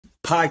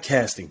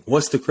Podcasting.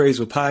 What's the craze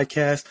with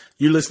podcasts?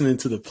 You're listening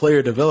to the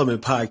Player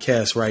Development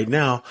Podcast right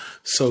now,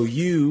 so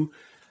you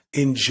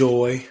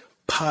enjoy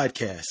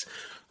podcasts.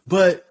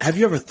 But have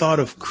you ever thought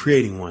of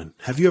creating one?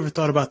 Have you ever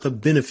thought about the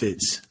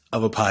benefits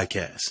of a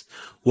podcast?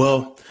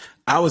 Well,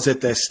 I was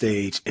at that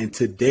stage, and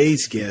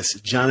today's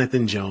guest,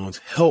 Jonathan Jones,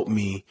 helped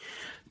me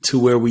to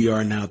where we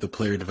are now, the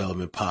Player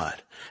Development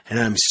Pod. And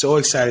I'm so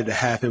excited to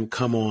have him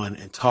come on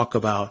and talk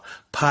about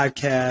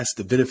podcasts,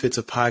 the benefits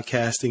of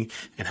podcasting,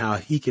 and how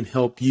he can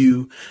help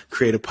you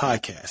create a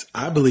podcast.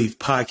 I believe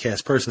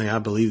podcasts, personally, I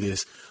believe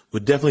this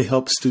would definitely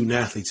help student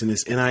athletes in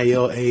this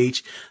NIL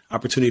age,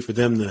 opportunity for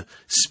them to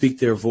speak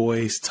their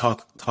voice,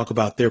 talk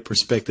about their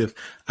perspective.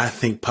 I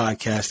think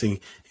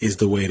podcasting is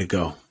the way to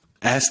go.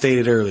 As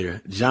stated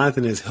earlier,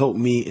 Jonathan has helped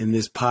me in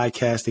this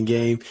podcasting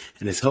game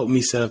and has helped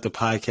me set up the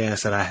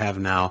podcast that I have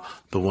now,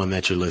 the one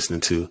that you're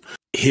listening to.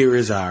 Here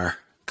is our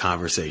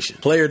conversation.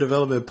 Player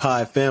Development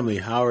Pod family,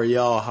 how are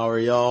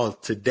y'all?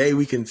 Today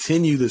we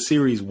continue the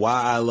series,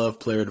 Why I Love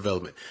Player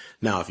Development.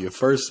 Now, if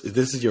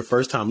this is your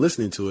first time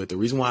listening to it, the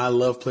reason why I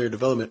love player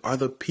development are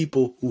the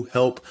people who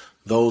help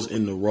those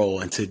in the role.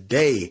 And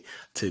today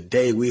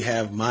we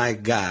have my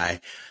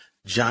guy,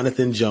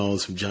 Jonathan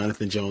Jones from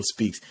Jonathan Jones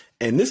Speaks.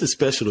 And this is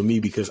special to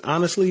me because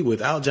honestly,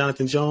 without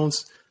Jonathan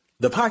Jones,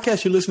 the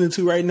podcast you're listening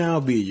to right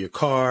now, be it your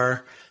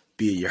car,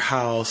 be it your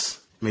house,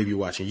 maybe you're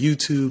watching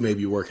YouTube,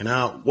 maybe you're working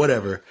out,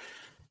 whatever.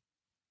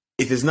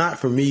 If it's not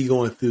for me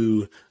going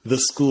through the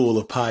school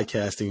of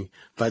podcasting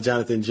by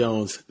Jonathan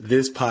Jones,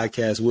 this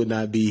podcast would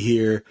not be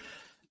here.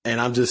 And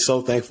I'm just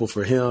so thankful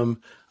for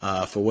him,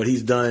 for what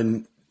he's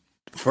done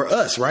for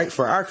us, right?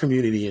 For our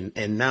community.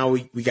 And now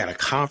we got a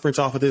conference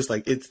off of this.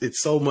 Like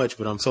it's so much,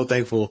 but I'm so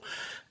thankful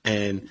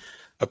and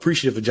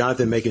appreciative of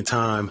Jonathan making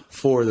time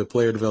for the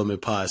Player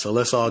Development Pod. So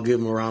let's all give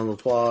him a round of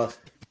applause.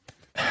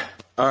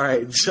 All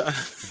right.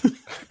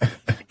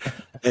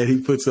 And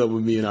he puts up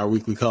with me in our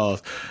weekly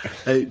calls.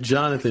 Hey,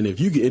 Jonathan, if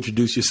you could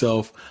introduce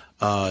yourself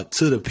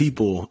to the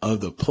people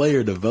of the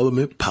Player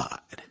Development Pod.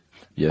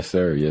 Yes,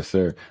 sir. Yes,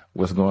 sir.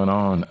 What's going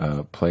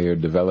on, Player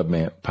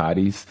Development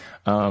Potties?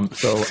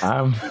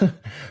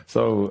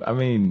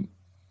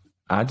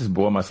 I just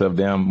boil myself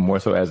down more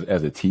so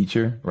as a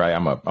teacher, right?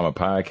 I'm a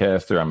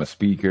podcaster, I'm a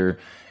speaker,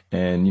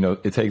 and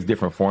it takes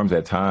different forms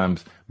at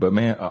times. But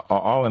man,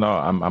 all in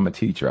all, I'm a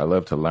teacher. I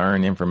love to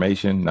learn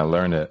information.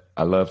 And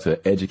I love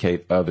to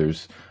educate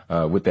others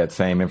with that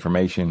same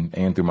information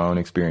and through my own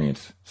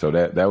experience. So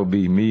that would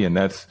be me, and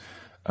that's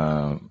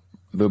a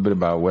little bit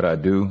about what I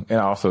do. And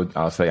also,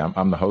 I'll say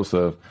I'm the host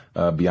of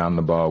Beyond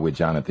the Ball with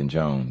Jonathan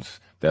Jones.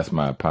 That's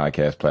my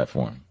podcast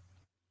platform.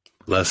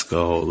 Let's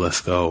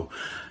go.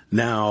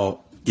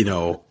 Now,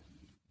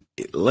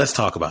 let's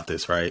talk about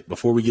this, right?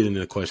 Before we get into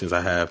the questions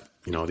I have,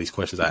 these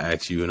questions I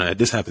ask you, and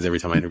this happens every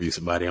time I interview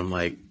somebody. I'm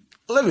like,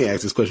 let me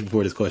ask this question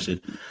before this question.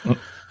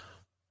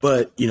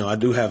 But, I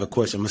do have a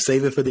question. I'm going to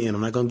save it for the end.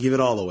 I'm not going to give it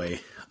all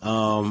away.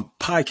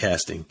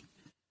 Podcasting.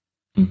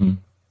 Mm-hmm.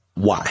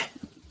 Why?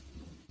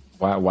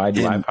 Why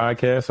do I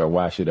podcast, or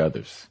why should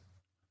others?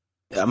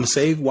 I'm going to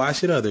save why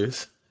should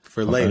others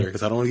for later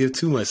because I don't want to give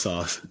too much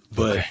sauce.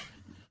 But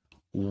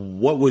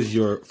what was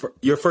your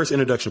first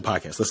introduction to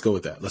podcast? Let's go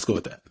with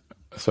that.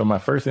 So my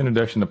first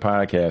introduction to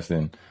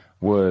podcasting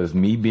was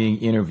me being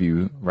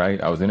interviewed,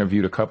 right? I was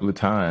interviewed a couple of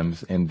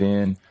times, and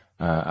then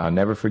I'll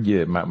never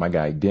forget my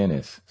guy,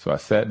 Dennis. So I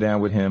sat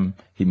down with him.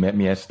 He met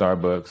me at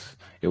Starbucks.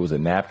 It was a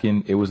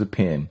napkin. It was a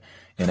pen.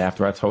 And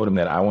after I told him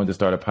that I wanted to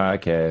start a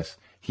podcast,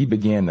 he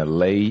began to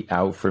lay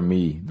out for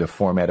me the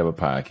format of a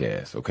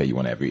podcast. Okay, you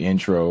want to have your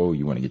intro.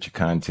 You want to get your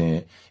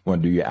content. You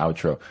want to do your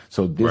outro.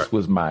 So this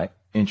was my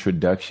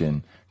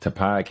introduction to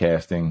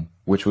podcasting,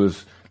 which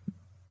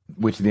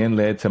then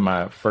led to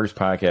my first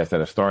podcast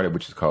that I started,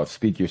 which is called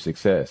Speak Your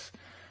Success,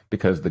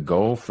 because the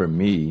goal for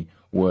me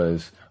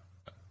was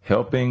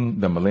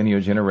helping the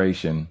millennial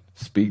generation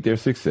speak their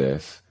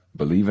success,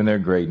 believe in their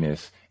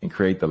greatness, and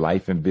create the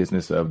life and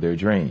business of their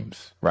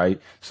dreams, right?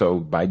 So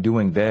by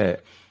doing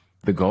that,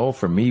 the goal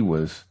for me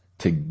was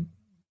to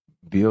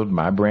build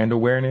my brand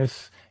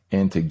awareness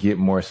and to get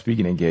more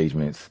speaking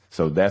engagements.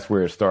 So that's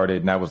where it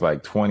started. And that was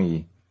like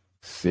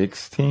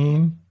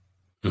 2016,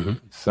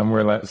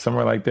 somewhere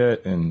like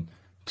that. And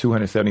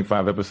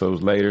 275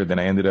 episodes later, then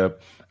I ended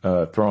up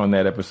throwing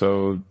that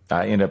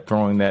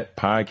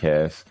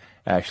podcast,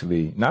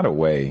 actually not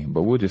away,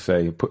 but we'll just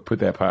say put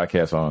that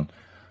podcast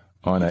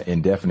on an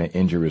indefinite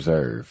injury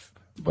reserve.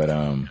 But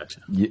gotcha.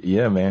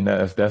 Yeah, man,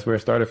 that's where it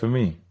started for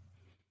me.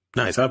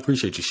 Nice. I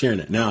appreciate you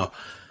sharing it. Now,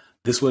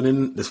 this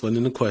wasn't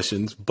in the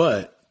questions,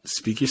 but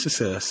Speak Your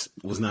Success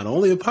was not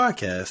only a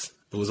podcast,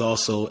 it was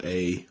also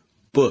a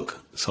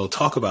book. So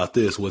talk about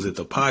this. Was it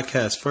the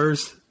podcast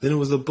first, then it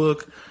was the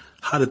book?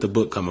 How did the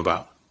book come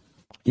about?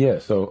 Yeah.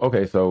 So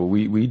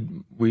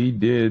we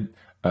did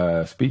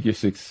Speak Your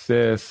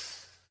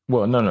Success.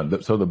 Well,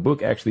 no. So the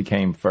book actually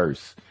came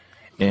first,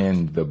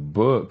 and the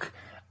book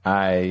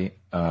let me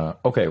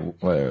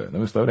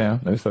slow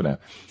down.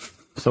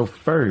 So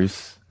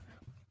first,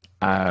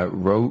 I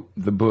wrote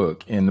the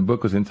book, and the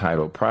book was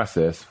entitled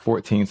Process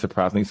 14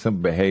 Surprisingly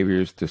Simple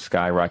Behaviors to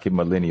Skyrocket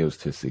Millennials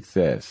to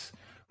Success,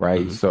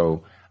 right? Mm-hmm.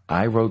 So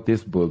I wrote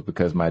this book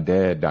because my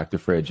dad, Dr.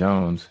 Fred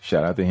Jones,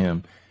 shout out to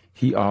him,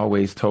 he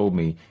always told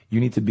me, you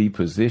need to be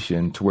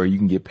positioned to where you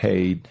can get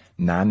paid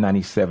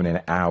 $9.97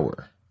 an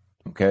hour,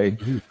 okay?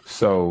 Mm-hmm.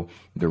 So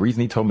the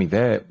reason he told me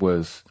that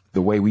was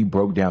the way we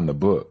broke down the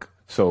book.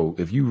 So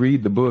if you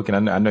read the book,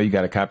 and I know you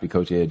got a copy,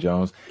 Coach Ed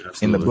Jones,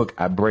 Absolutely. In the book,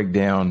 I break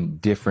down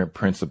different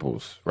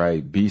principles,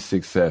 right? Be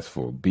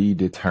successful, be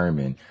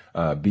determined,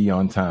 be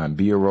on time,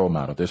 be a role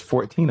model. There's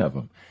 14 of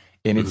them.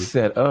 And it's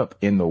set up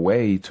in the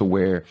way to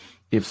where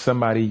if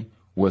somebody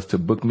was to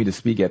book me to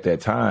speak at that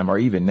time, or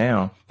even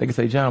now, they can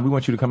say, John, we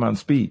want you to come out and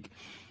speak.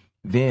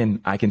 Then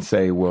I can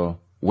say,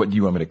 well, what do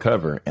you want me to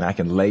cover? And I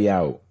can lay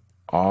out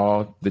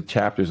all the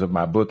chapters of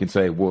my book and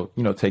say, well,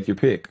 take your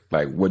pick.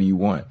 Like, what do you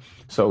want?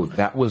 So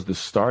that was the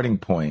starting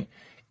point.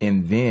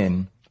 And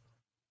then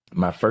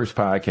my first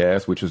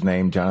podcast, which was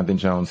named Jonathan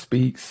Jones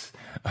Speaks,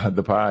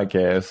 the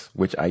podcast,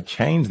 which I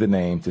changed the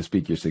name to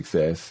Speak Your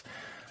Success.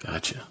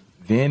 Gotcha.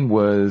 Then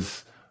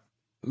was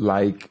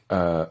like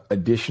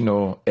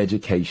additional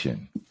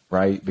education,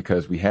 right?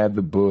 Because we had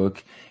the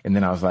book. And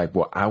then I was like,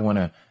 well, I want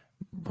to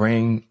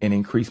bring and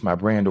increase my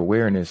brand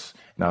awareness.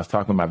 And I was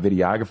talking to my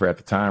videographer at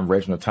the time,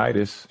 Reginald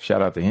Titus,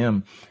 shout out to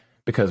him,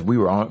 because we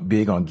were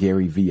big on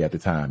Gary Vee at the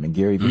time. And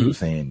Gary Vee was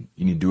saying,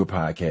 you need to do a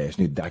podcast,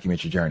 you need to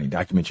document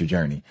your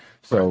journey.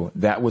 So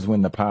that was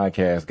when the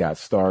podcast got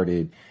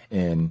started.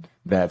 And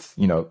that's,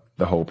 the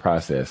whole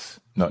process.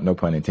 No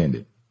pun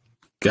intended.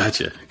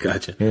 Gotcha.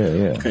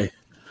 Yeah. Okay.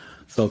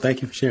 So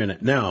thank you for sharing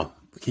that. Now,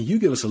 can you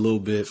give us a little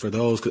bit for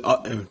those?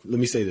 Let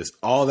me say this.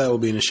 All that will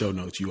be in the show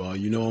notes, you all.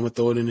 I'm going to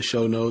throw it in the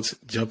show notes,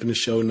 jump in the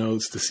show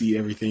notes to see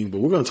everything.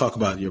 But we're going to talk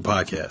about your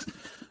podcast,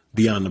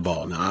 Beyond the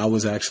Ball. Now, I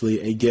was actually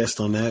a guest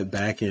on that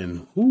back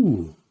in,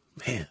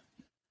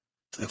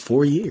 it's like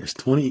 4 years,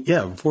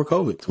 before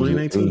COVID,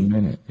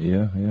 2019.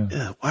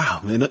 Yeah.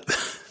 Wow, man.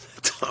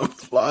 Time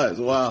flies.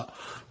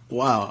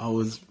 Wow, I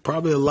was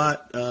probably a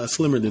lot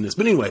slimmer than this.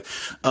 But anyway,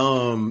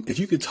 if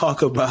you could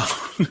talk about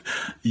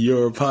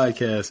your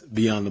podcast,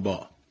 Beyond the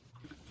Ball.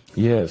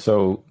 Yeah,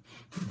 so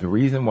the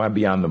reason why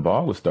Beyond the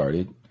Ball was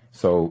started,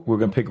 so we're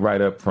going to pick right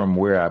up from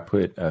where I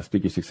put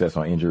Speak Your Success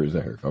on Injury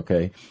Reserve,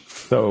 okay?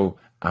 So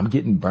I'm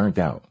getting burnt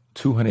out.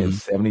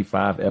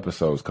 275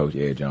 episodes, Coach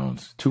Ed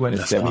Jones.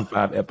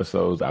 275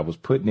 episodes. I was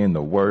putting in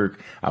the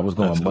work. I was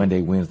going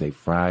Monday, Wednesday,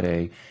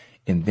 Friday.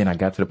 And then I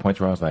got to the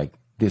point where I was like,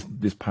 this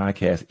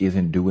podcast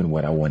isn't doing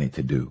what I wanted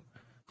to do,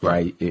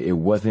 right? It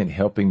wasn't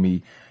helping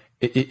me.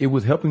 It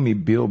was helping me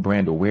build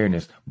brand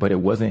awareness, but it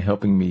wasn't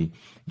helping me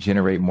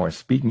generate more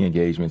speaking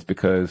engagements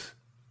because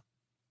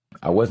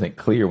I wasn't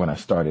clear when I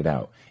started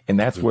out. And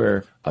that's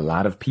where a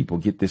lot of people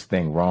get this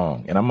thing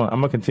wrong. And I'm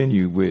gonna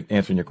continue with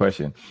answering your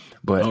question,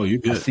 but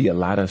I see a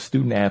lot of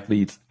student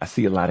athletes. I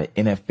see a lot of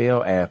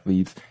NFL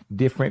athletes,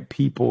 different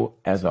people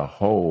as a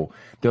whole.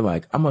 They're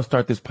like, I'm going to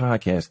start this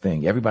podcast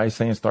thing. Everybody's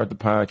saying start the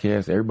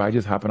podcast. Everybody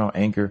just hopping on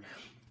Anchor.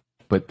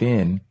 But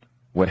then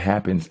what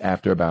happens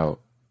after about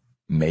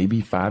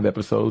maybe 5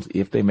 episodes,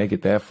 if they make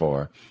it that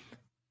far,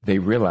 they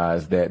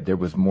realize that there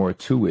was more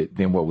to it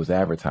than what was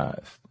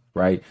advertised,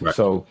 right?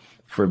 So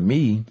for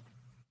me,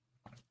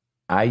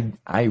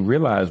 I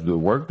realized the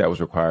work that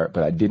was required,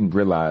 but I didn't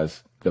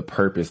realize the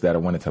purpose that I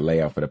wanted to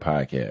lay out for the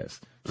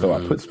podcast. So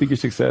I put Speak Your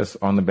Success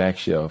on the back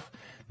shelf.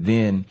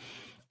 Then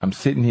I'm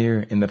sitting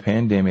here in the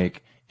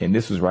pandemic, and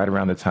this was right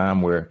around the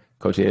time where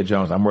Coach Ed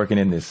Jones, I'm working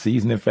in this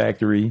seasoning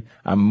factory.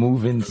 I'm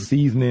moving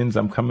seasonings.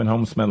 I'm coming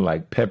home smelling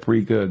like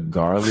paprika,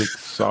 garlic,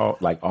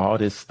 salt, like all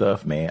this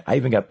stuff, man. I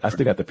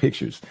still got the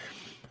pictures,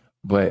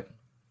 but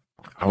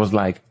I was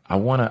like, I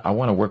want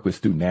to work with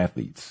student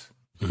athletes,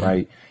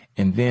 right?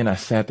 And then I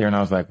sat there and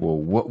I was like, well,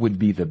 what would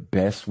be the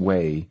best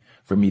way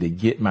for me to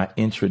get my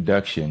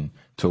introduction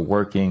to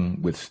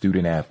working with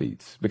student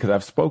athletes? Because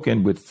I've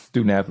spoken with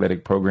student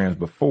athletic programs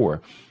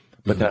before,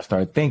 but then I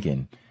started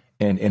thinking,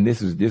 and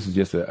this is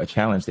just a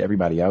challenge to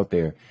everybody out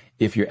there.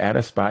 If you're at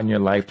a spot in your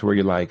life to where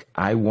you're like,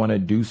 I want to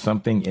do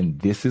something and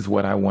this is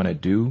what I want to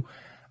do,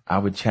 I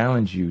would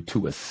challenge you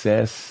to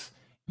assess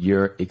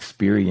your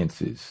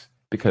experiences,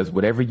 because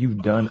whatever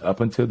you've done up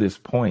until this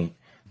point,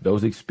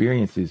 those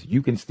experiences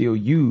you can still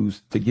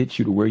use to get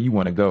you to where you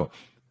want to go.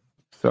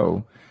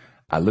 So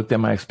I looked at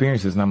my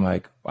experiences and I'm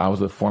like, I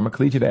was a former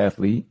collegiate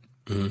athlete.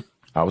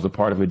 I was a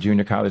part of a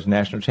junior college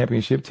national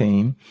championship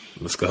team.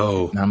 Let's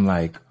go. And I'm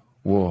like,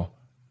 well,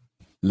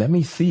 let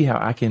me see how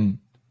I can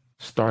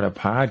start a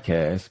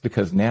podcast,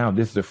 because now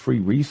this is a free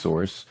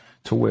resource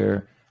to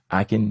where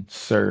I can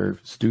serve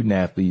student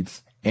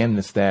athletes and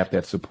the staff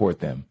that support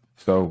them.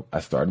 So I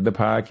started the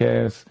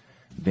podcast.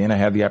 Then I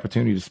had the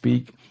opportunity to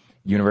speak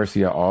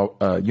University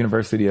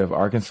of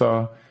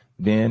Arkansas,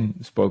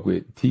 then spoke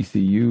with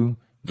TCU,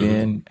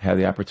 then had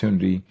the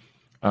opportunity.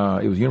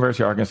 It was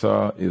University of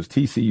Arkansas, it was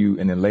TCU,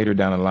 and then later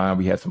down the line,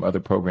 we had some other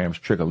programs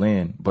trickle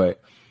in.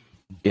 But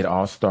it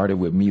all started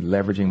with me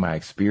leveraging my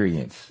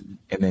experience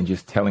and then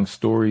just telling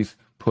stories,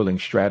 pulling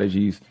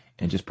strategies,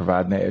 and just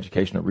providing that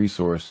educational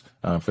resource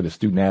for the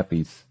student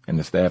athletes and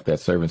the staff that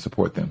serve and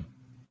support them.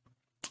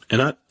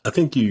 And I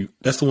think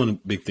that's the one of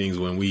the big things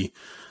when we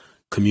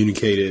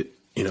communicated,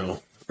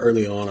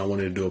 early on, I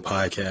wanted to do a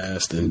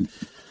podcast, and,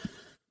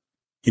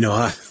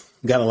 I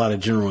got a lot of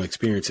general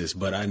experiences,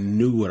 but I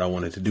knew what I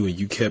wanted to do. And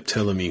you kept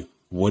telling me,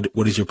 what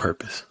is your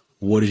purpose?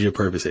 What is your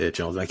purpose, Ed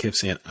Jones? I kept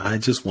saying, I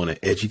just want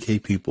to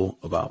educate people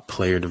about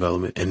player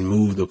development and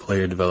move the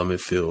player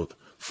development field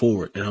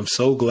forward. And I'm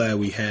so glad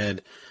we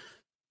had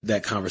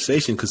that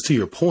conversation, because to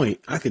your point,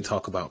 I could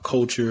talk about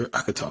culture.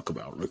 I could talk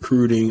about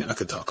recruiting. I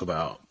could talk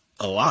about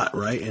a lot,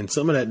 right? And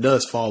some of that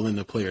does fall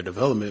into player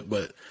development,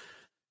 but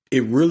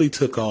it really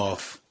took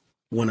off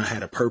when I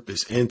had a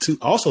purpose. And to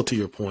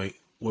your point,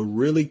 what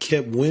really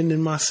kept wind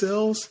in my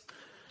sails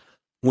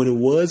when it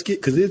was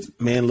because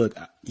look,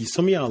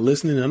 some of y'all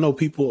listening, I know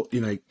people,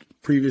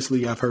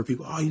 previously I've heard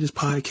people, you just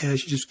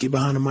podcast, you just get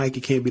behind the mic.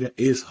 It can't be that.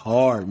 It's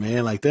hard,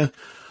 man. Like that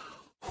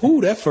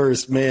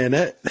first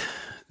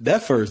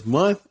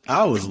month,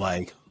 I was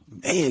like,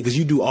 man, because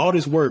you do all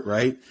this work,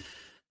 right?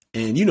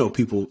 And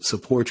people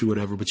support you,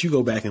 whatever, but you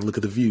go back and look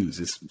at the views.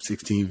 It's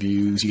 16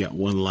 views. You got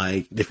 1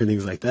 like, different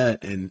things like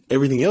that. And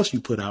everything else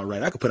you put out,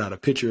 right? I could put out a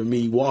picture of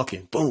me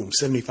walking, boom,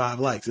 75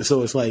 likes. And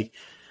so it's like,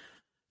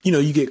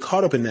 you get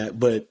caught up in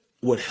that. But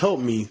what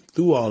helped me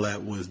through all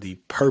that was the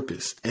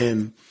purpose.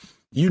 And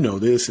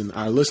this, and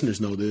our listeners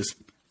know this.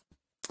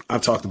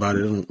 I've talked about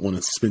it. I don't want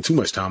to spend too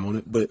much time on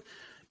it, but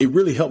it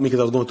really helped me because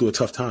I was going through a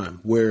tough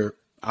time where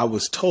I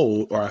was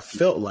told, or I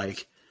felt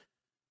like,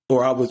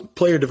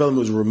 player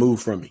development was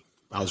removed from me.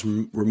 I was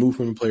removed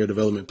from the player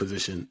development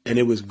position, and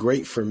it was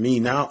great for me.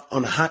 Now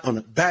on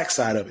the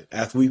backside of it,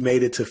 after we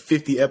made it to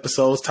 50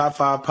 episodes, top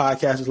 5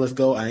 podcasters, let's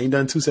go. I ain't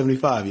done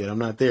 275 yet. I'm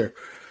not there.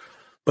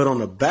 But on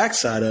the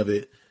backside of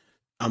it,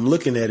 I'm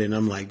looking at it and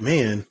I'm like,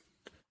 man,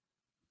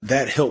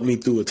 that helped me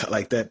through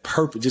like that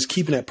purpose, just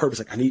keeping that purpose.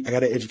 Like I got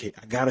to educate.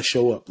 I got to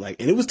show up. Like,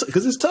 and it was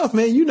because it's tough,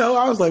 man.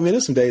 I was like, man,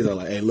 there's some days I was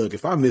like, hey, look,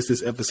 if I miss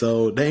this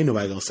episode, there ain't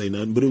nobody going to say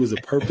nothing, but it was a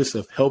purpose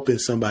of helping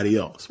somebody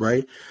else.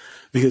 Right.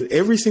 Because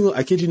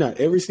I kid you not,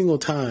 every single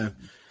time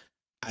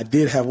I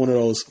did have one of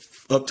those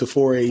up to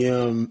 4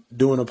 a.m.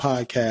 doing a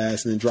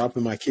podcast and then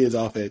dropping my kids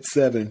off at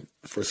 7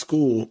 for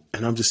school.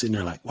 And I'm just sitting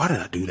there like, why did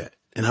I do that?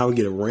 And I would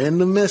get a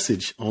random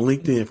message on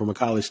LinkedIn from a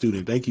college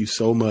student. Thank you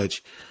so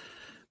much,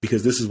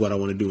 because this is what I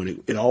want to do.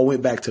 And it all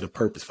went back to the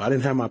purpose. If I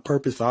didn't have my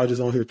purpose, if I was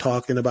just on here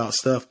talking about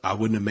stuff, I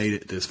wouldn't have made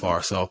it this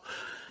far. So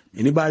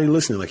anybody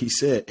listening, like he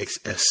said,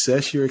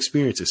 assess your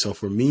experiences. So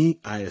for me,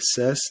 I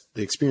assess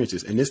the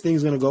experiences, and this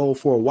thing's going to go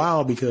for a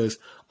while because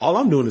all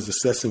I'm doing is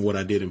assessing what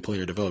I did in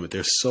player development.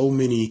 There's so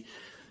many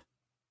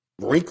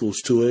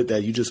wrinkles to it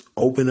that you just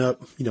open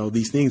up,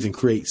 these things and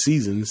create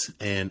seasons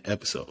and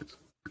episodes.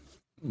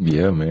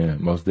 Yeah,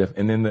 man, most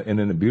definitely. And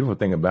then the beautiful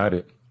thing about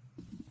it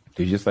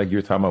is just like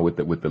you're talking about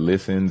with the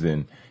listens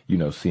and,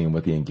 seeing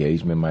what the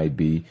engagement might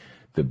be.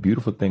 The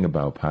beautiful thing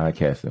about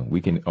podcasting,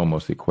 we can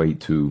almost equate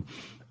to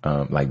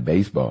like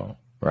baseball,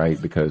 right?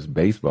 Because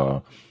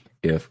baseball,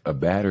 if a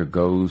batter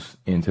goes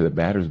into the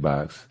batter's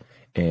box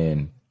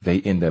and they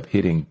end up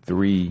hitting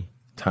 3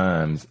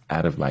 times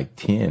out of like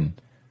 10,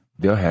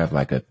 they'll have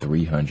like a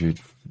 300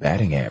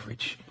 batting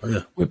average. Oh,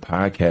 yeah. With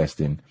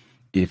podcasting,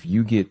 if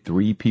you get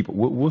 3 people,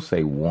 we'll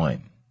say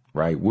 1,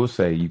 right? We'll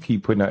say you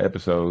keep putting out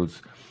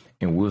episodes,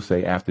 and we'll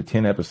say after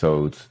 10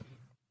 episodes,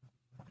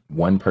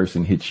 1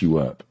 person hits you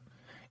up.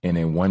 And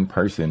then 1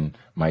 person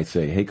might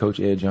say, hey, Coach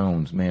Ed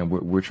Jones, man,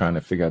 we're trying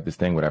to figure out this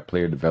thing with our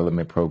player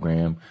development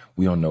program.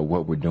 We don't know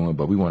what we're doing,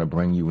 but we want to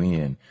bring you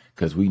in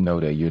because we know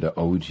that you're the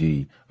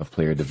OG of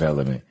player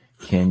development.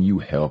 Can you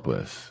help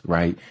us?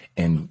 Right.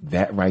 And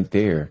that right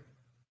there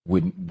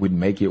would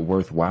make it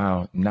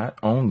worthwhile, not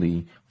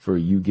only for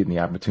you getting the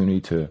opportunity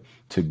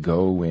to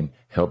go and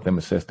help them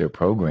assess their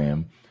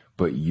program,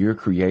 but you're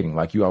creating,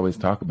 like you always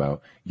talk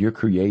about, you're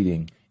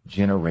creating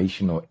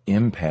generational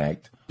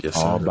impact. Yes,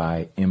 all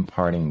by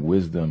imparting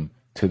wisdom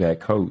to that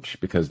coach,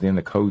 because then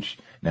the coach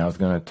now is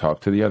going to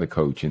talk to the other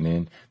coach, and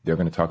then they're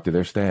going to talk to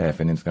their staff,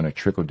 and it's going to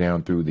trickle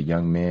down through the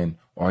young men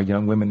or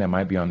young women that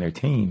might be on their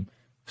team.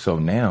 So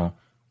now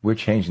we're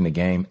changing the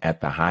game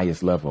at the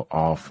highest level,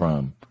 all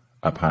from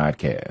a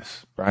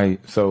podcast, right?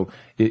 So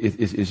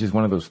it's just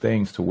one of those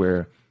things to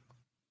where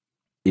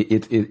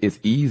it's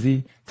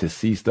easy to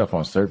see stuff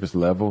on surface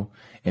level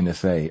and to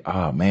say,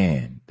 oh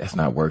man, that's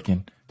not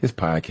working. This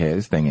podcast,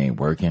 this thing ain't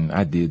working.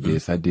 I did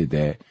this, I did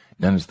that.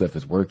 None of the stuff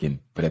is working.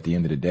 But at the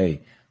end of the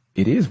day,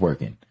 it is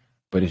working.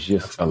 But it's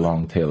just a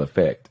long tail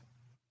effect.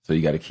 So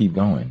you got to keep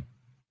going.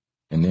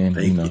 And then,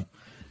 it's going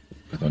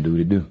to do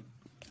what it do.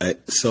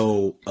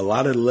 So a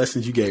lot of the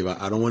lessons you gave,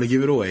 I don't want to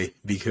give it away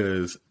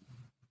because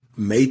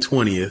May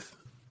 20th,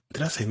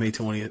 did I say May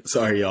 20th?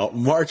 Sorry, y'all.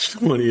 March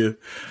 20th,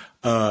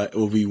 it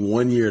will be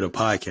 1 year to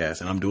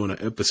podcast. And I'm doing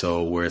an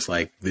episode where it's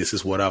like, this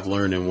is what I've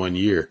learned in 1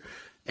 year.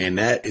 And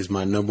that is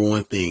my number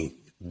one thing.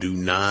 Do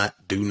not,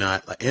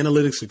 like,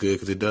 analytics are good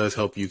because it does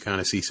help you kind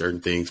of see certain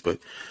things, but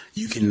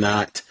you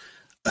cannot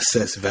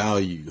assess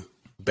value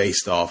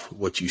based off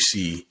what you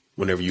see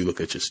whenever you look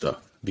at your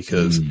stuff.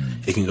 because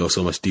it can go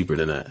so much deeper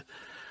than that.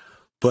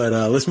 But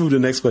let's move to the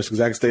next question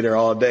because I can stay there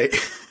all day.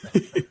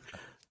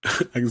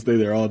 I can stay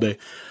there all day.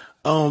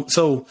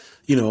 So,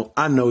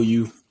 I know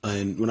you,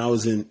 and when I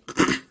was in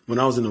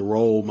the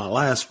role, my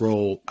last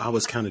role, I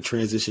was kind of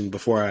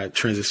before I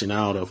transitioned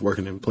out of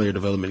working in player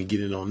development and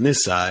getting on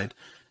this side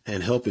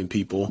and helping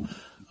people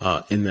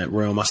in that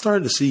realm. I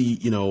started to see,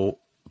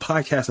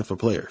 podcasting for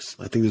players.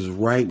 I think this was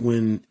right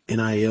when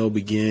NIL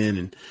began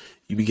and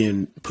you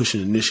began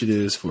pushing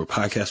initiatives for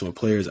podcasting with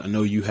players. I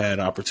know you had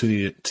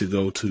opportunity to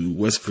go to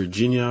West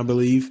Virginia, I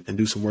believe, and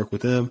do some work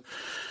with them.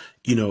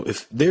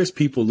 If there's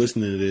people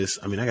listening to this,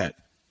 I got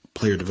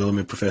player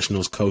development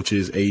professionals,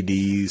 coaches,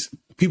 ADs,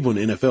 people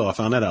in the NFL. I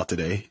found that out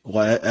today.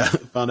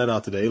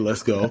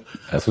 Let's go.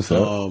 That's what's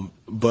up.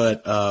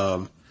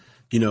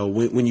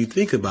 When you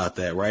think about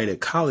that, right,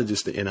 at college,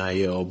 it's the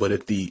NIL, but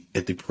at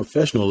the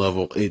professional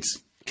level, it's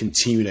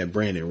continue that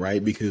branding,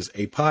 right? Because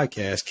a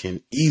podcast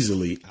can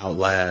easily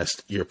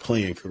outlast your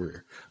playing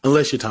career,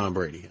 unless you're Tom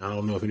Brady. I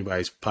don't know if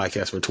anybody's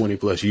podcast for 20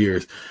 plus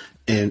years,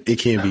 and it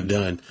can be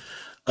done.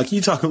 Can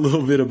you talk a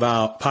little bit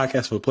about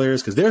podcasts for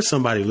players? Because there's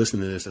somebody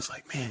listening to this that's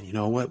like, man, you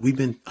know what?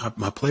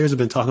 My players have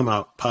been talking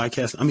about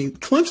podcasts.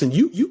 Clemson,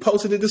 you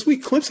posted it this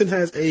week. Clemson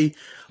has a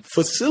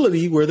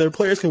facility where their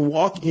players can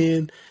walk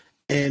in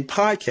and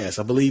podcast.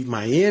 I believe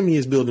Miami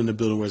is building a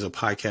building where there's a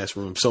podcast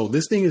room. So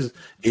this thing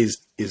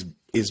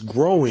is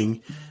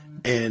growing.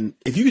 And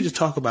if you could just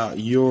talk about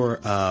your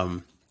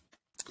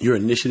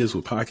initiatives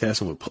with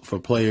podcasting for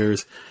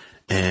players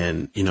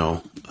and,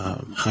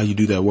 how you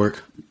do that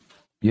work.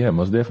 Yeah,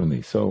 most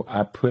definitely. So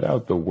I put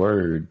out the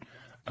word.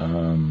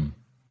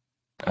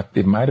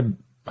 It might have.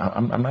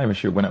 I'm not even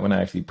sure when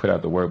I actually put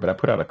out the word, but I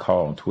put out a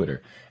call on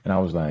Twitter, and I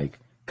was like,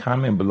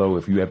 comment below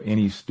if you have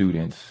any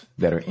students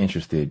that are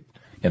interested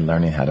in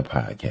learning how to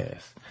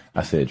podcast.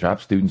 I said,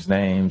 drop students'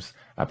 names.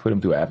 I put them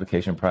through an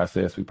application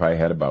process. We probably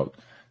had about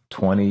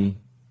 20,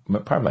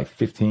 probably like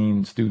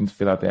 15 students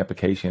fill out the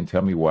application,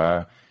 tell me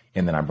why,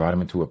 and then I brought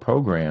them into a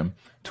program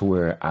to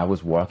where I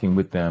was walking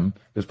with them.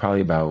 It was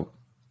probably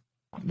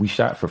we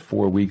shot for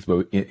 4 weeks,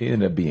 but it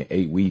ended up being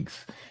 8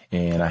 weeks.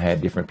 And I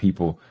had different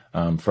people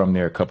from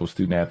there, a couple of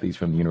student athletes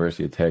from the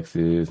University of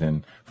Texas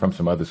and from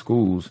some other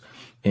schools.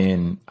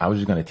 And I was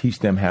just going to teach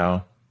them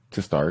how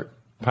to start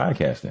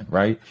podcasting,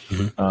 right?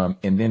 Mm-hmm.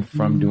 And then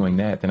from doing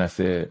that, then I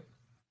said,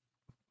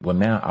 well,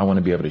 now I want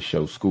to be able to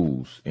show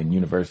schools and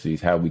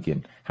universities how we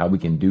can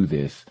do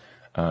this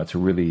to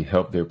really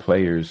help their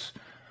players,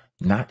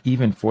 not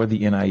even for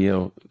the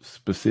NIL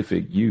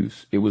specific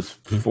use. It was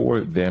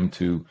for them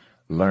to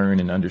learn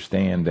and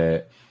understand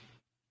that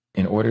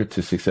in order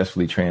to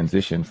successfully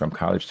transition from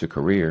college to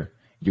career,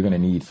 you're going to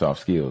need soft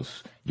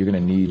skills. You're going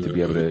to need to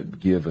be able to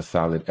give a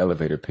solid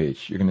elevator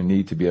pitch. You're going to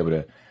need to be able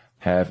to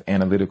have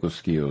analytical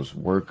skills,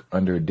 work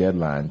under a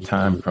deadline,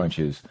 time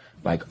crunches,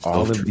 like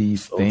all of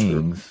these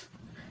things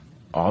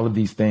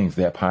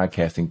that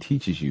podcasting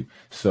teaches you.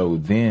 So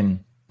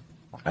then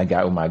I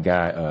got with my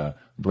guy,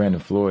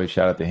 Brandon Floyd,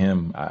 shout out to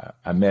him.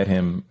 I met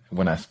him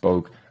when I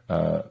spoke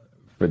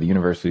for the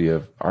University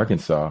of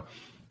Arkansas,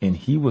 and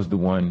he was the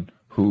one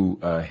who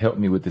helped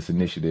me with this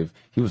initiative.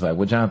 He was like,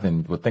 well,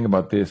 Jonathan, think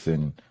about this,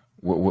 and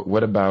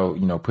what about,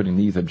 putting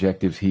these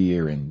objectives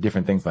here and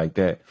different things like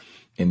that.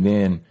 And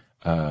then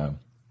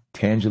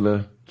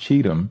Tangela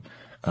Cheatham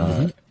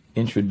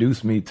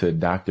introduced me to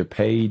Dr.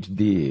 Paige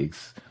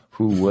Diggs,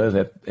 who was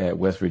at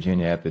West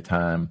Virginia at the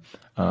time,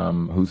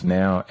 who's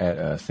now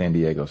at San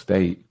Diego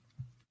State.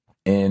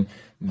 And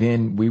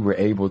then we were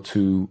able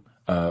to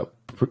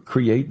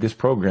create this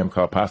program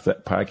called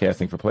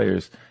Podcasting for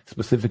Players,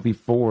 specifically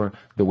for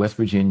the West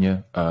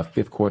Virginia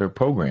fifth quarter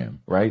program,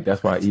 right?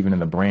 That's why even in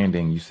the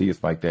branding, you see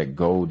it's like that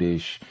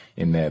goldish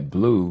and that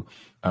blue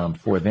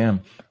for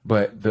them.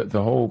 But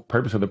the whole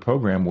purpose of the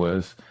program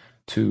was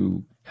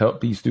to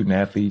help these student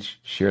athletes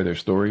share their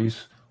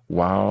stories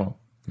while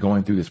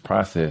going through this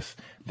process.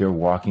 They're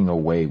walking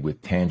away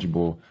with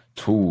tangible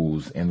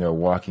tools, and they're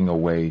walking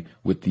away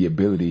with the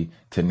ability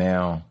to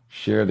now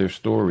share their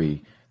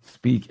story,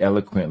 speak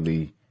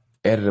eloquently,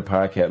 edit a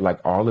podcast, like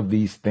all of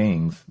these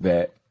things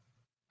that,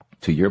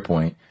 to your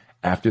point,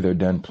 after they're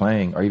done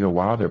playing or even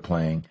while they're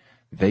playing,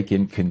 they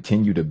can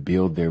continue to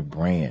build their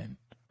brand,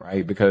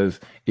 right? Because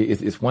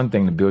it's one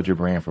thing to build your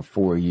brand for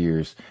 4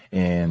 years,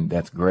 and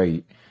that's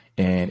great.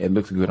 And it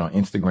looks good on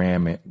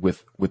Instagram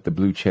with the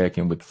blue check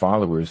and with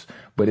followers.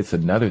 But it's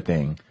another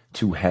thing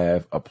to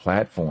have a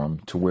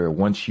platform to where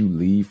once you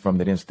leave from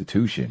that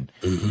institution,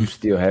 you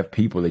still have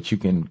people that you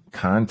can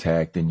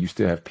contact, and you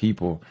still have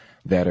people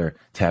that are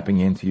tapping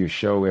into your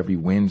show every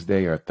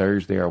Wednesday or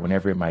Thursday or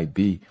whenever it might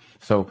be.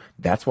 So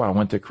that's why I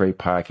want to create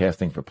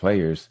Podcasting for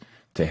Players,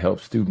 to help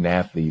student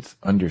athletes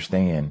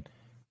understand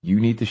you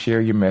need to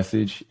share your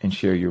message and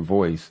share your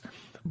voice.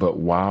 But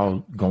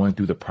while going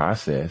through the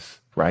process,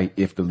 right,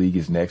 if the league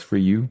is next for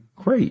you,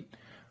 great.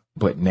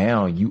 But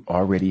now you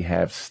already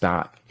have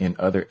stock in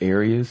other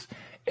areas,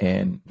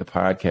 and the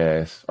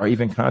podcast or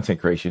even content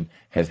creation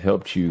has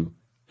helped you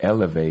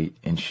elevate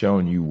and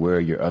shown you where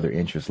your other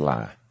interests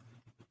lie.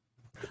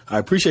 I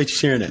appreciate you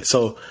sharing that.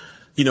 So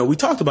we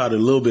talked about it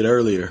a little bit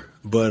earlier,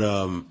 but,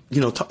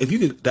 if you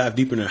could dive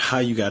deeper into how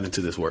you got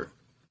into this work.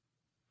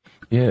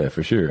 Yeah,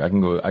 for sure. I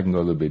can go a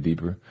little bit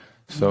deeper.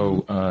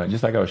 So,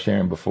 just like I was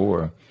sharing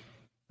before,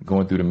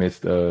 going through the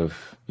midst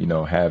of,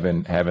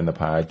 having the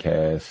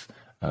podcast,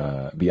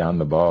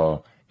 Beyond the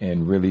Ball,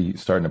 and really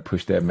starting to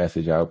push that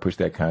message out, push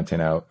that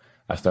content out,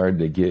 I started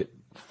to get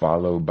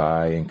followed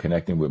by and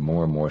connecting with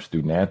more and more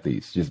student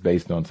athletes, just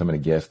based on some of the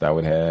guests I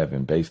would have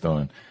and based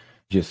on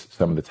just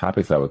some of the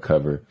topics I would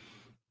cover.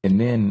 And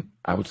then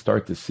I would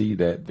start to see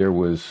that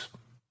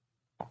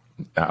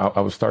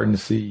I was starting to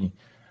see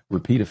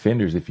repeat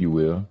offenders, if you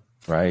will,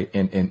 right?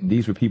 And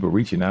these were people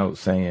reaching out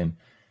saying,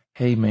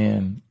 hey,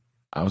 man,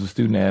 I was a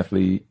student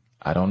athlete.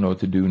 I don't know what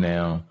to do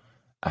now.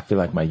 I feel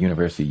like my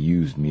university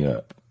used me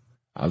up.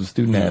 I was a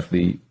student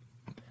athlete.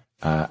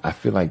 I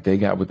feel like they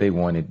got what they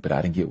wanted, but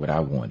I didn't get what I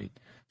wanted.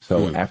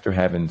 So after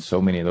having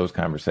so many of those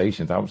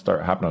conversations, I would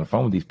start hopping on the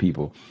phone with these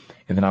people.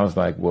 And then I was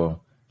like,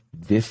 well,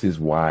 this is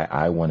why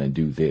I want to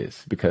do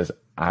this, because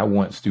I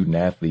want student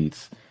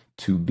athletes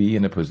to be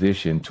in a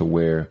position to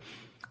where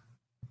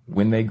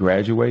when they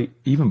graduate,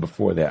 even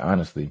before that,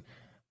 honestly,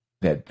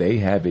 that they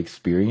have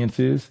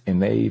experiences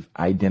and they've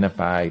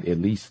identified at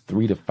least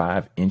 3 to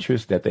 5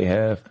 interests that they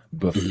have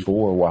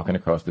before walking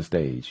across the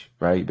stage,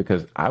 right?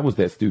 Because I was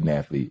that student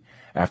athlete.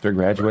 After I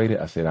graduated,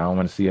 I said, I don't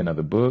want to see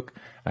another book.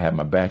 I had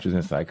my bachelor's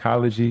in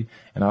psychology,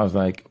 and I was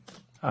like,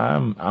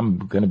 I'm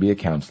going to be a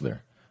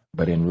counselor.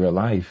 But in real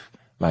life,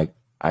 like,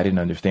 I didn't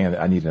understand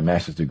that I needed a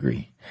master's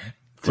degree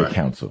to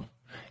counsel.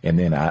 And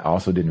then I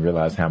also didn't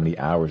realize how many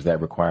hours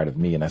that required of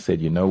me. And I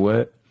said, you know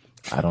what?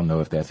 I don't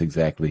know if that's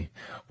exactly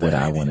what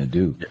I want to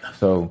do. Yeah.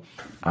 So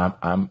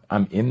I'm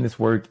in this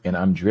work, and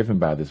I'm driven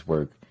by this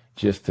work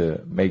just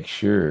to make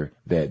sure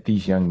that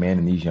these young men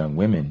and these young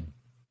women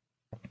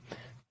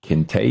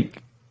can take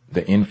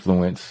the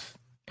influence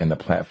and the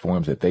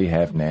platforms that they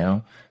have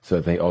now,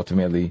 so they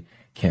ultimately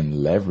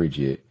can leverage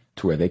it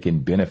to where they can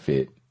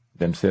benefit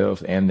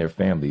themselves and their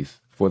families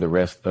for the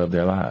rest of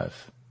their lives.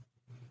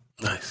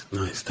 Nice.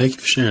 Thank you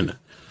for sharing that.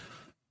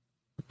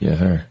 Yes,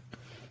 sir.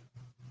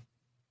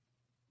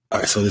 All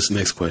right, so this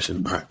next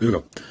question. All right, here we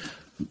go.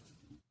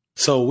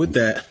 So with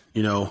that,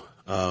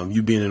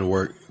 you being in the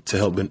work to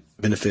help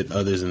benefit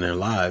others in their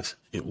lives,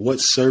 what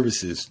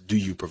services do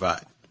you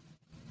provide?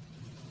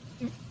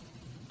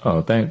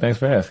 Oh, thanks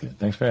for asking.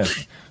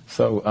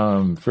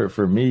 So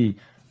for me,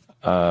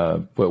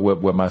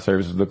 what my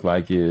services look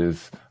like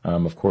is,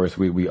 of course,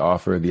 we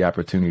offer the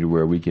opportunity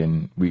where we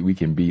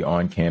can be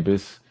on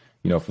campus,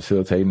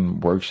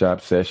 facilitating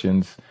workshop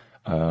sessions,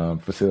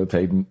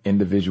 facilitating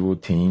individual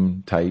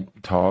team type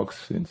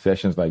talks and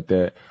sessions like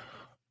that,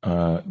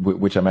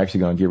 which I'm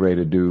actually going to get ready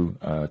to do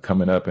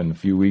coming up in a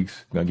few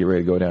weeks. I'm going to get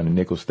ready to go down to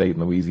Nicholls State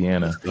in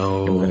Louisiana.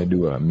 And we're going to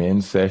do a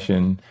men's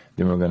session.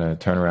 Then we're going to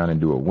turn around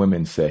and do a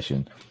women's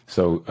session.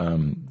 So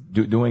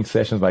doing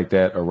sessions like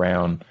that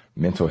around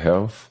mental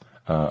health,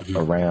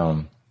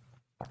 around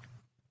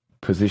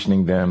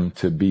positioning them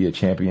to be a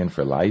champion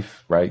for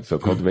life, right? So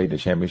cultivate the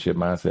championship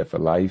mindset for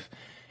life.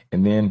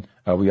 And then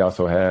we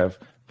also have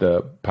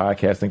the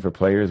podcasting for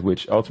players,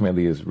 which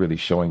ultimately is really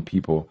showing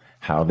people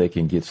how they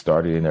can get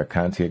started in their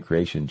content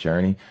creation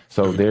journey.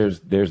 So there's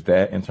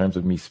that in terms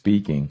of me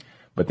speaking,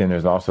 but then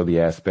there's also the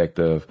aspect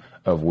of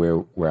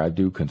where I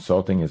do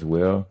consulting as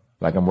well.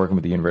 Like I'm working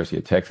with the University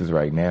of Texas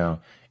right now,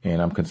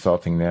 and I'm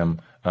consulting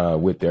them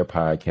with their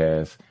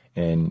podcast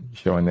and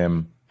showing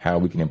them how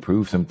we can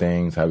improve some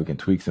things, how we can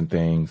tweak some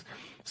things.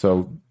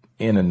 So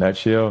in a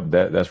nutshell,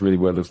 that's really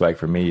what it looks like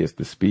for me. It's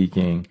the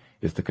speaking,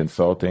 it's the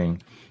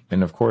consulting.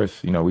 And of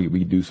course,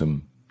 we do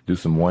some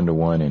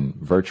one-to-one and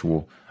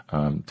virtual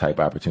type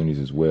opportunities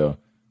as well,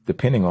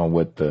 depending on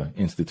what the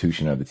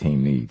institution or the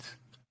team needs.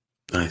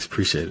 Nice.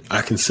 Appreciate it.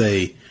 I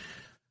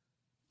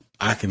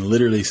can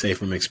literally say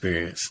from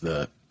experience,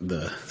 the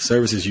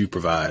services you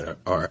provide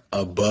are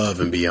above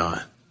and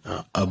beyond.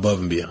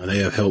 They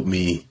have helped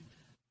me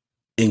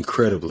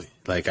incredibly.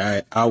 Like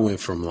I went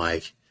from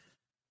like,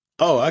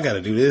 oh, I got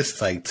to do this,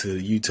 like, to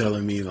you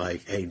telling me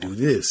like, hey, do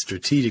this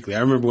strategically. I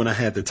remember when I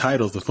had the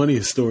titles, the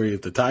funniest story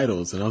of the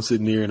titles, and I'm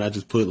sitting there and I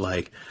just put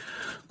like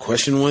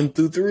question 1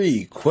 through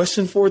 3,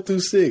 question 4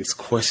 through 6,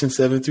 question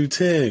 7 through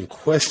 10,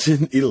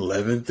 question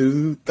 11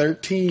 through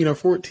 13 or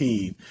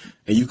 14.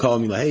 And you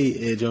called me like,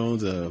 hey, Ed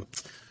Jones,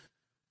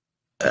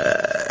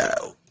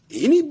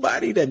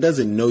 anybody that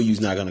doesn't know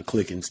you's not going to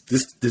click. And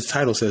this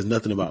title says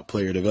nothing about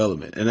player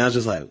development. And I was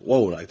just like,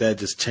 whoa, like that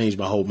just changed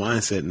my whole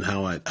mindset and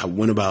how I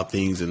went about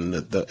things. And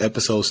the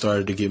episode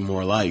started to get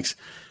more likes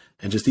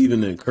and just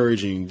even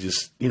encouraging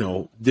just,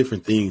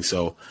 different things.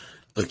 So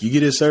look, you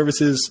get his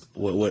services,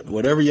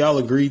 whatever y'all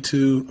agree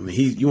to. I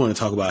mean, you want to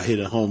talk about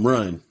hitting a home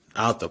run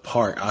out the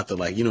park,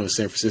 in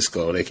San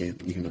Francisco, they can,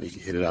 you can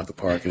hit it out the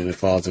park and it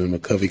falls in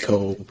McCovey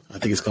Cove. I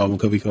think it's called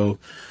McCovey Cove.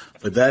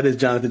 But that is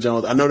Jonathan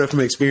Jones. I know that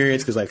from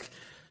experience because,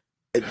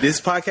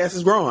 this podcast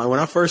is growing. When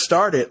I first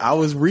started, I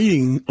was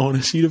reading on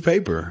a sheet of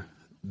paper.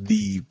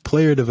 the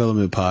player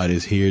development pod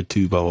is here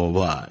to blah, blah,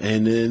 blah.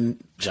 And then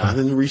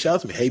Jonathan reached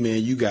out to me. Hey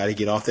man, you got to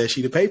get off that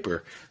sheet of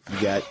paper.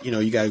 You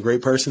got a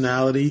great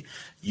personality.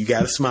 You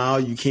got to smile.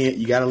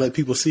 You got to let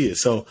people see it.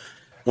 So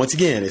once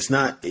again, he's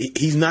not going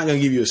to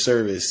give you a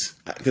service,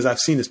 because I've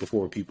seen this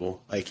before with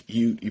people. Like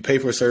you pay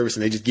for a service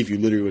and they just give you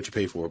literally what you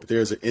pay for, but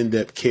there's an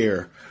in-depth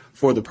care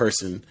for the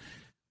person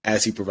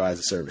as he provides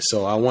the service.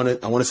 So I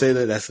want to say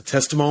that that's a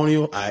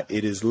testimonial.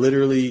 It is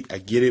literally, I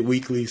get it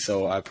weekly.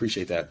 So I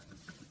appreciate that.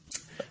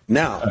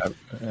 Now,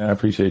 I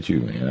appreciate you,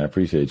 man. I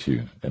appreciate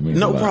you. That means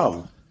no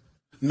problem.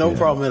 No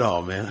problem at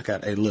all, man. I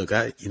got to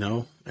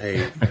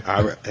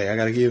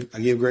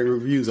give great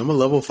reviews. I'm a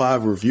level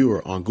 5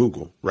 reviewer on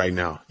Google right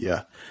now.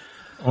 Yeah.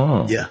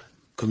 Oh, yeah.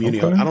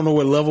 Community. Okay. I don't know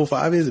what level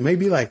 5 is. It may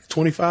be like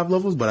 25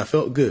 levels, but I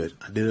felt good.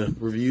 I did a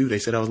review. They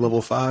said I was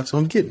level 5, so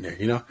I'm getting there,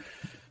 Nice.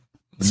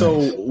 So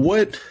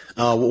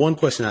one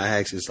question I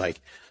asked is like,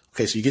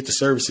 okay, so you get the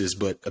services,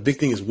 but a big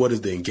thing is, what does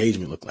the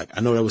engagement look like?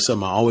 I know that was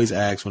something I always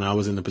asked when I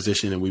was in the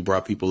position and we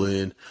brought people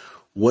in.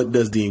 What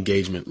does the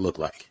engagement look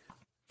like?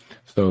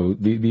 So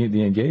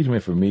the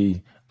engagement for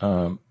me,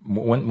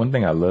 one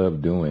thing I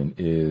love doing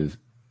is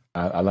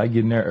I like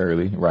getting there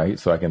early, right?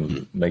 So I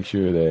can make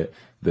sure that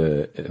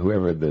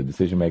whoever the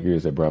decision maker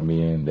is that brought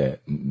me in,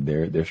 that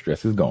their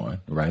stress is gone,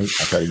 right?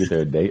 I try to get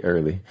there a day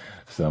early.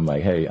 So I'm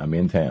like, hey, I'm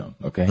in town.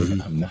 Okay.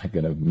 Mm-hmm. I'm not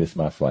going to miss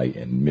my flight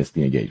and miss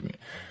the engagement.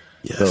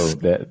 Yes. So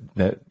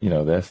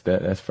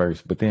that's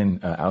first. But then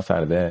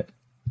outside of that,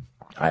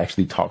 I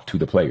actually talk to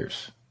the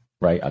players,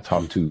 right? I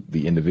talk to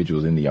the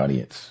individuals in the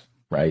audience,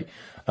 right?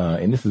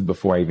 And this is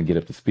before I even get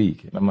up to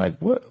speak. And I'm like,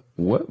 what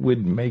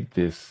would make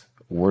this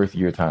worth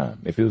your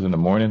time? If it was in the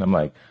morning, I'm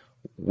like,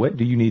 what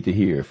do you need to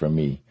hear from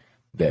me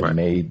that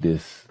made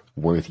this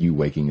worth you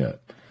waking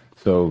up?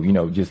 So,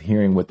 just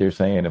hearing what they're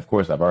saying. Of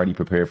course, I've already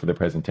prepared for the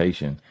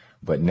presentation,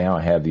 but now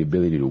I have the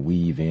ability to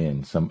weave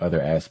in some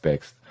other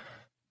aspects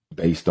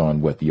based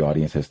on what the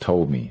audience has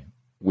told me,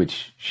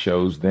 which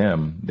shows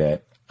them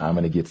that I'm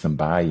going to get some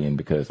buy-in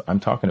because I'm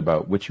talking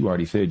about what you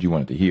already said you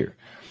wanted to hear.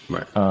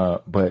 Right.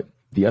 But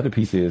the other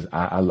piece is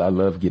I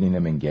love getting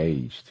them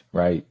engaged,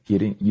 right?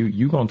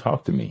 You going to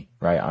talk to me,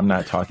 right? I'm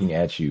not talking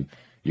at you.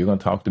 You're going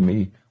to talk to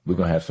me. We're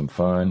going to have some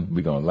fun.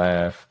 We're going to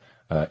laugh,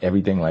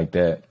 everything like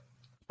that.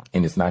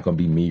 And it's not going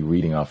to be me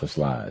reading off of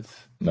slides.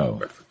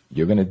 No,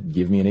 you're going to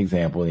give me an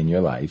example in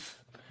your life.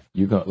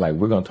 We're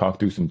going to talk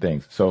through some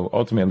things. So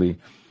ultimately,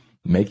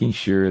 making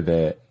sure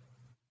that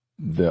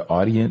the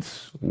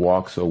audience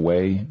walks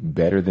away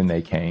better than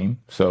they came.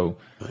 So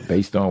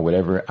based on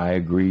whatever I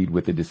agreed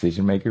with the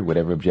decision maker,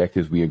 whatever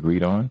objectives we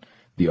agreed on,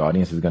 the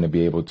audience is going to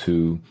be able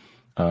to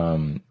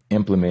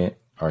implement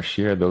or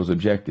share those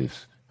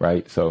objectives,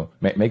 right? So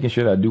making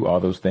sure that I do all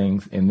those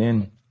things. And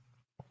then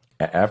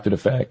after the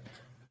fact,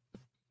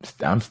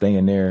 I'm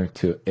staying there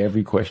till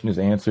every question is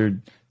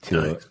answered,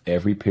 till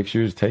every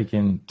picture is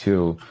taken,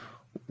 till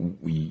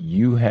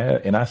you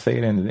have, and I say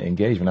it in the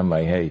engagement, I'm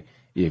like, hey,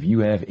 if you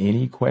have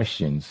any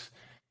questions,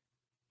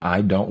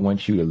 I don't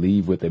want you to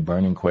leave with a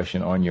burning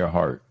question on your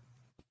heart.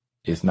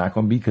 It's not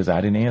going to be because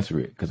I didn't answer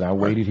it, because I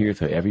waited here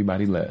till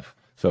everybody left.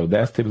 So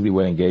that's typically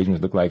what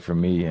engagements look like for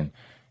me. And,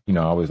 I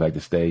always like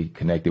to stay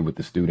connected with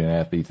the student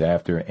athletes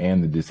after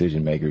and the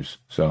decision makers.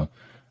 So,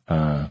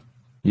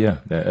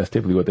 that's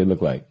typically what they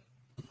look like.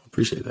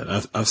 Appreciate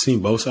that. I've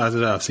seen both sides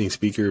of that. I've seen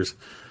speakers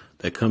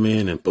that come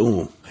in and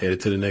boom,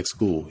 headed to the next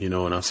school,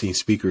 and I've seen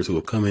speakers who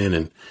have come in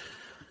and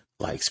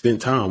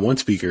spent time. One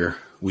speaker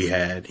he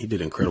did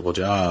an incredible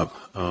job.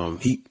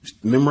 He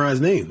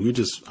memorized names.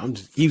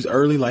 He was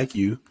early like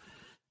you,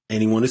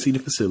 and he wanted to see the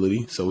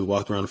facility. So we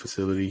walked around the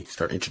facility,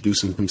 started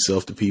introducing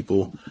himself to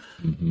people.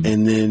 Mm-hmm.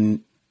 And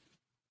then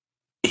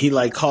he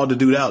called the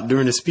dude out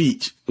during the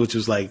speech, which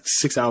was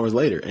 6 hours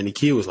later. And the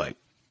kid was like,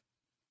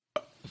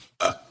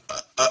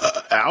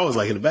 I was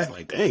in the back,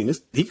 dang,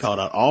 he called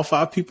out all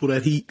 5 people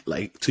that he,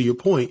 to your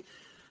point,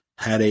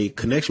 had a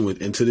connection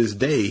with. And to this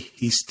day,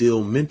 he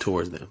still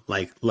mentors them.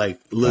 Legit.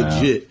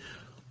 Wow.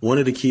 One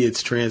of the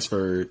kids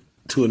transferred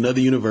to another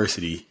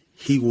university.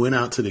 He went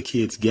out to the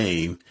kid's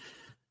game.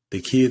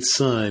 The kid's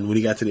son, when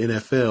he got to the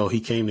NFL, he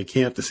came to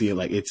camp to see it.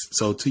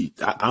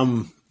 I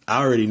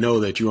already know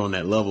that you're on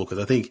that level, because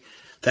I think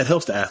that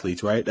helps the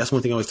athletes, right? That's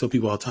one thing I always tell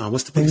people all the time.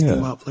 What's the biggest thing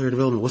about player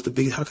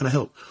development? How can I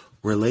help?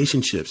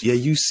 Relationships. Yeah,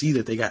 you see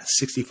that they got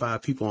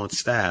 65 people on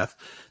staff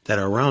that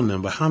are around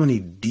them, but how many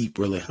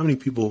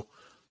people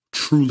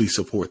truly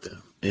support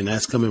them? And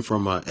that's coming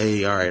from all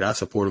right, I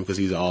support him because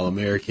he's an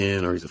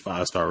All-American or he's a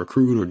 5-star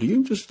recruit, or do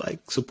you just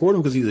support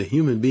him because he's a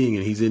human being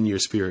and he's in your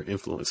sphere of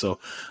influence? So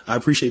I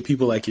appreciate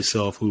people like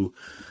yourself who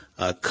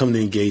come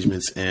to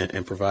engagements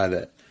and provide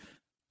that.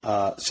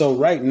 So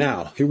right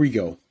now, here we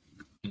go.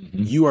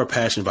 Mm-hmm. You are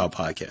passionate about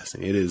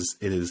podcasting. It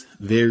is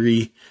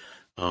very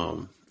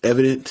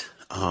evident.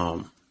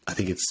 I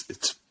think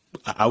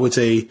I would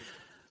say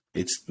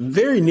it's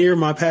very near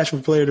my passion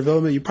for player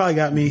development. You probably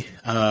got me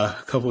a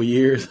couple of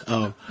years.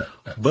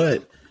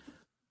 But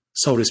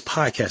So this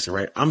podcasting,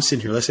 right? I'm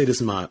sitting here. Let's say this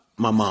is my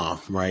mom,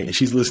 right? And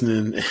she's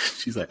listening. And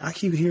she's like, I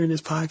keep hearing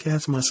this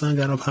podcast. My son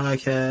got a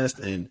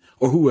podcast,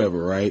 or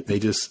whoever, right? They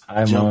just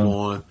jump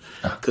on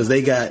because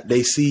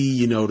they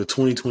see, the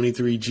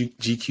 2023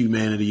 GQ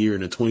Man of the Year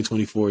and the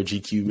 2024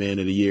 GQ Man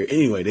of the Year.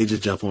 Anyway, they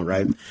just jump on,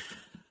 right?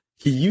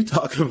 You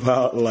talking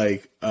about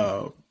like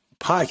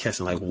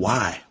podcasting? Like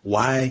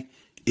why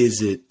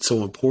is it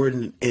so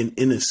important and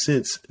in a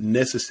sense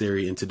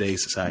necessary in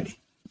today's society?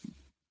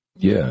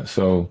 Yeah.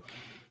 So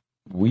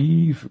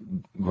we've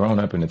grown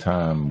up in a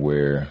time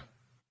where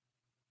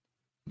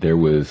there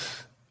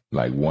was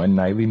like one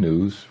nightly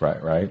news,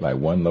 right? Like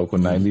one local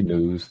nightly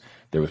news.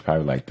 There was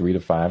probably like 3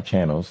 to 5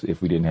 channels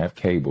if we didn't have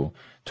cable,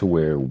 to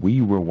where we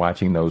were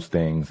watching those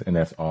things and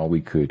that's all we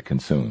could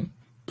consume.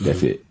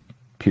 That's it,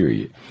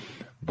 period.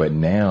 But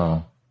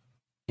now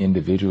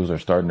individuals are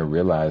starting to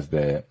realize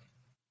that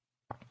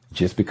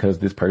just because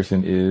this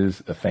person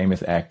is a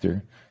famous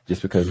actor,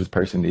 just because this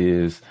person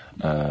is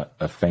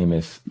a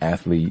famous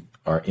athlete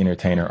or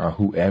entertainer or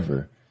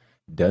whoever,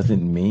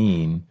 doesn't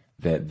mean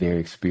that their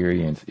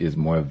experience is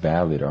more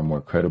valid or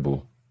more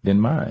credible than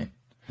mine.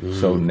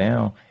 So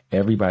now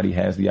everybody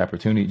has the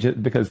opportunity,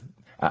 just because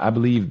I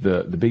believe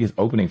the biggest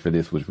opening for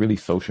this was really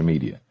social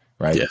media,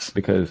 right? Yes.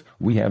 Because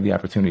we have the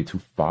opportunity to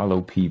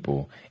follow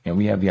people and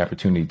we have the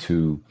opportunity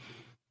to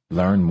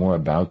learn more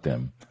about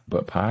them.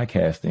 But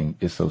podcasting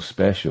is so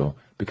special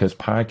because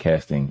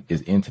podcasting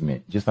is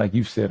intimate. Just like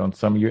you said on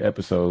some of your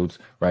episodes,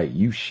 right?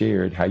 You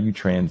shared how you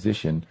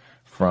transitioned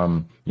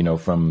from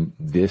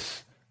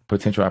this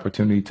potential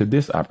opportunity to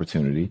this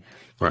opportunity.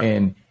 Right.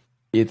 And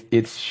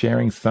it's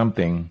sharing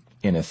something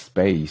in a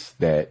space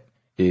that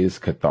is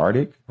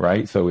cathartic,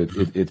 right? So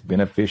it's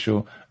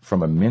beneficial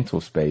from a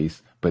mental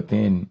space, but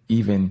then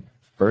even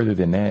further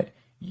than that,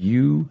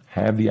 you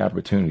have the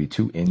opportunity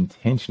to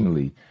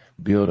intentionally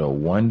build a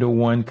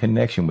one-to-one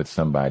connection with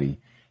somebody,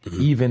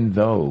 even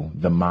though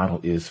the model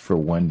is for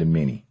one to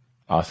many.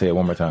 I'll say it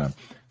one more time.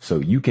 So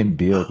you can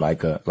build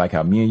like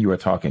how me and you are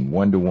talking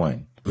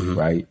one-to-one,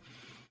 right?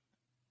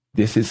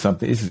 This is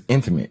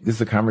intimate. This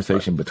is a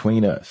conversation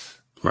between us.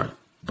 Right.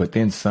 But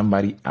then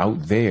somebody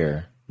out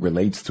there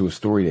relates to a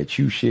story that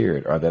you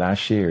shared or that I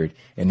shared,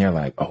 and they're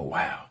like, oh,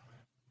 wow,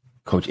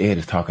 Coach Ed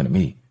is talking to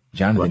me.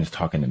 Jonathan is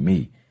talking to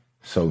me.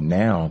 So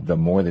now the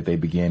more that they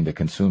begin to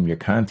consume your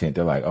content,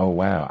 they're like, oh,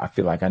 wow, I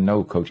feel like I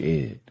know Coach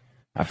Ed.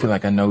 I feel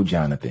like I know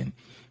Jonathan.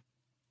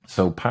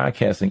 So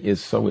podcasting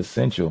is so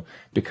essential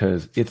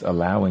because it's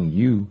allowing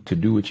you to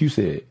do what you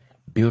said,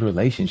 build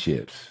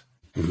relationships.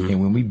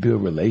 And when we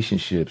build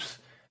relationships,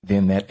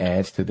 then that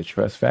adds to the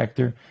trust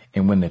factor.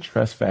 And when the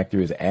trust factor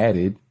is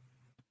added,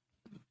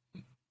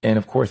 and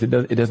of course it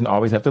doesn't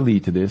always have to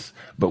lead to this,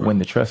 but when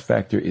the trust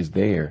factor is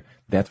there,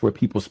 that's where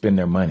people spend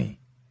their money.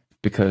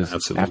 Because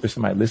after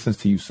somebody listens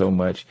to you so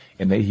much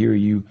and they hear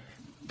you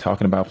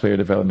talking about player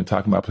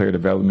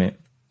development,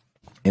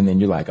 and then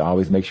you're like, I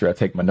always make sure I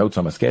take my notes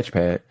on my sketch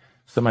pad.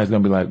 Somebody's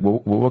going to be like, well,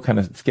 what kind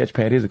of sketch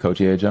pad is it,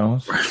 Coach Ed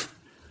Jones?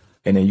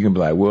 And then you can be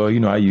like, well,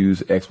 I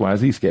use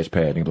XYZ sketch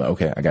pad. And you're like,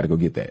 okay, I got to go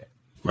get that.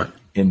 Right.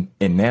 And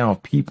now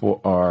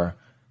people are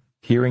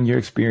hearing your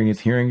experience,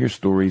 hearing your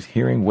stories,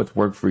 hearing what's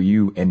worked for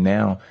you. And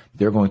now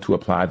they're going to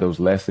apply those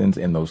lessons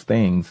and those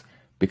things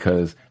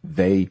because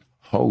they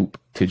hope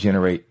to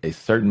generate a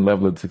certain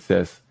level of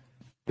success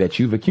that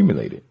you've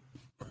accumulated.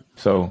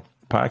 So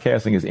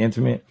podcasting is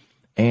intimate,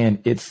 and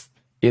it's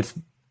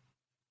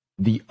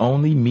the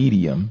only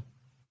medium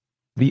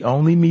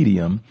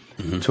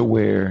to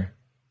where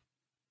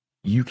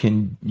you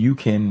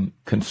can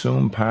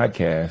consume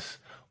podcasts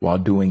while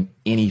doing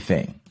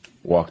anything.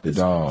 Walk the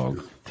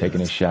dog,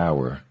 taking a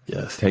shower.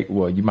 Yes.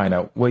 You might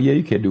not. Well, yeah,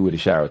 you can do it with a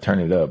shower, turn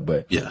it up,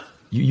 but yeah,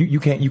 you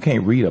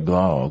can't read a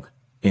blog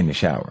in the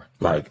shower.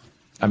 Right. Like,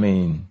 I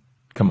mean,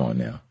 come on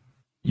now.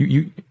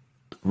 You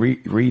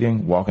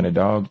reading, walking a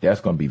dog,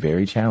 that's going to be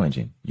very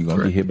challenging. You're going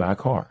to get hit by a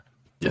car.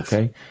 Yes.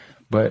 Okay.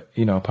 But,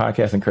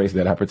 podcasting creates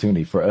that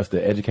opportunity for us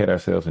to educate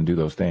ourselves and do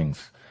those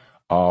things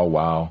all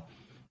while,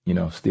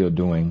 still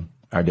doing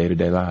our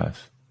day-to-day lives.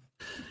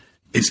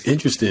 It's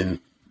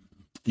interesting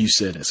you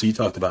said that. So you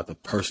talked about the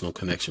personal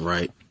connection,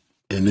 right?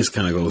 And this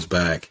kind of goes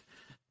back.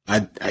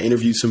 I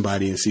interviewed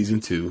somebody in season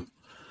 2,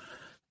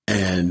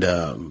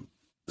 and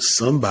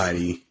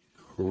somebody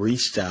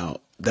reached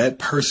out. That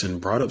person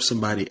brought up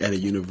somebody at a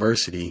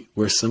university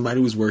where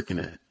somebody was working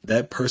at.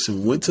 That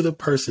person went to the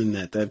person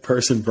that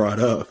person brought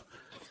up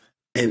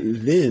and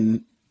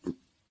then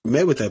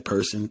met with that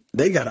person.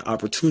 They got an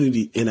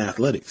opportunity in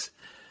athletics.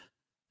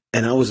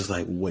 And I was just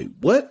like, wait,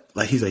 what?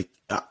 Like, he's like,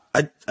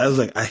 I was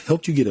like, I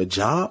helped you get a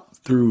job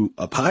through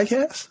a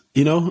podcast,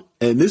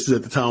 and this is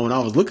at the time when I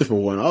was looking for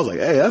one. I was like,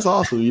 hey, that's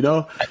awesome,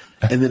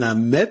 And then I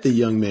met the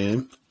young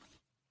man,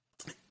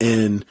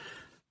 and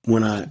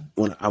when I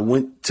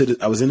went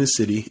I was in the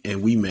city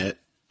and we met,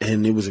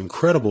 and it was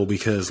incredible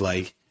because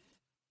like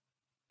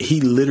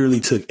he literally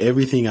took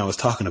everything I was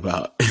talking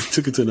about and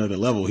took it to another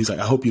level. He's like,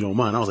 I hope you don't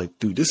mind. I was like,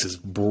 dude, this is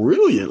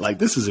brilliant. Like,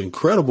 this is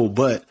incredible.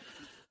 But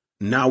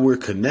now we're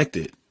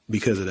connected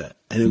because of that.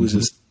 And it was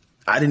just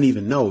I didn't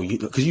even know,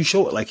 because you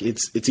show it like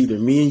it's either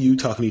me and you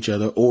talking to each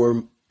other,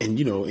 or and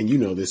you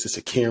know this, it's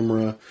a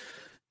camera,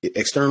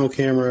 external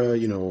camera,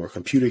 or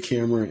computer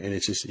camera, and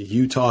it's just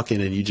you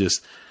talking and you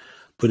just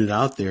put it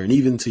out there. And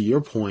even to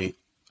your point,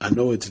 I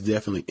know it's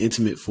definitely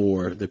intimate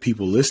for the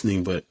people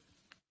listening, but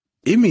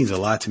it means a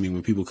lot to me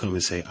when people come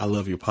and say, I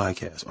love your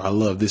podcast, or I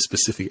love this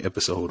specific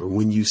episode, or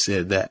when you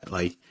said that,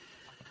 like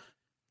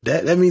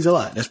that means a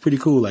lot. That's pretty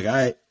cool. Like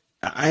I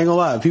ain't gonna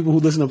lie, people who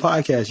listen to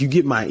podcasts, you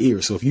get my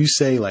ear. So if you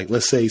say, like,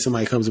 let's say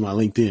somebody comes to my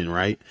LinkedIn,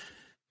 right?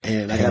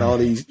 And I got all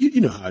these,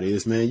 you know how it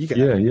is, man. You got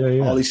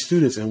all these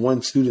students, and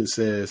one student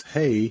says,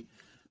 hey,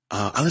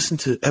 I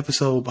listened to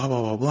episode blah,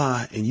 blah, blah,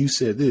 blah, and you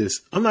said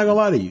this. I'm not gonna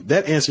lie to you.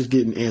 That answer's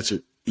getting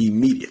answered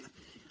immediately.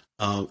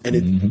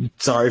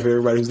 Sorry for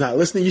everybody who's not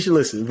listening, you should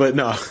listen, but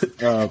no.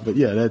 But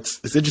yeah,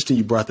 it's interesting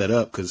you brought that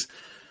up, because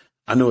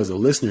I know as a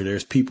listener,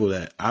 there's people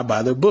that I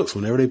buy their books.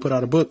 Whenever they put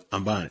out a book,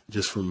 I'm buying it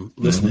just from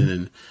listening,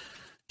 and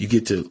you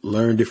get to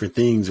learn different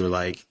things, or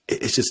like,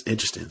 it's just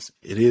interesting.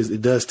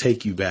 It does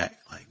take you back.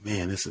 Like,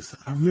 man,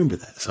 I remember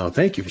that. So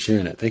thank you for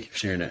sharing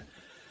that.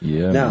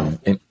 Yeah. Now, man.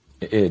 And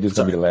this is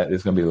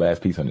gonna be the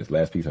last piece on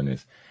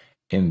this.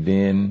 And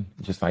then,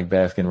 just like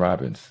Baskin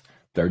Robbins,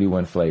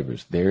 31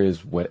 flavors. There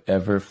is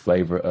whatever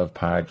flavor of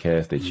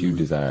podcast that you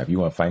desire. If you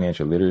want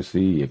financial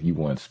literacy, if you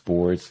want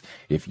sports,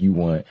 if you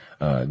want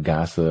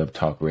gossip,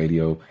 talk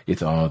radio,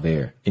 it's all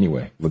there.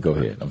 Anyway, but go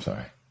ahead. I'm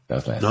sorry. That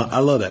was last. No, I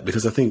love that,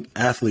 because I think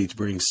athletes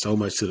bring so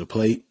much to the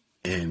plate,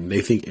 and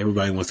they think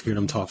everybody wants to hear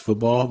them talk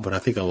football. But I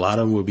think a lot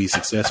of them will be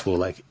successful.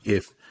 Like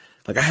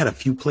I had a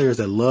few players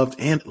that loved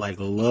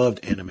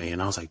anime,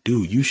 and I was like,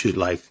 dude, you should,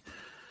 like,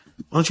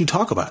 why don't you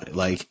talk about it?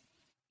 Like,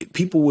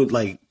 people would,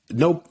 like,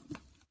 nope.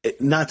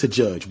 Not to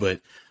judge,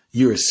 but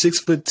you're a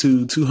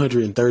 6'2",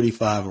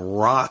 235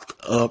 rocked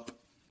up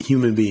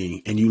human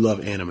being, and you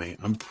love anime.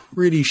 I'm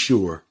pretty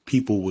sure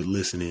people would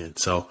listen in.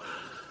 So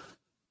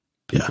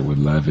people would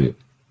love it.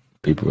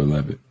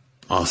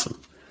 Awesome.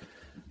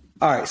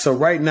 All right. So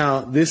right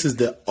now, this is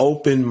the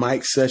open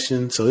mic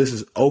session. So this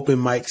is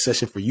open mic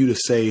session for you to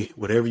say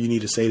whatever you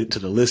need to say to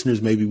the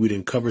listeners. Maybe we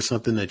didn't cover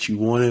something that you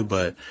wanted,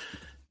 but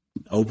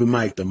open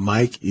mic, the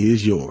mic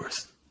is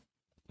yours.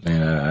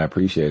 Man, I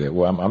appreciate it.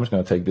 Well, I'm just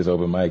going to take this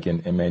open mic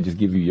and man, just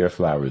give you your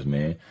flowers,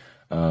 man.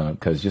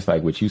 Because just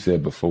like what you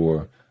said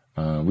before,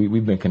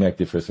 we've been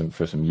connected for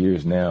some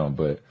years now,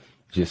 but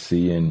just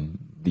seeing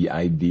the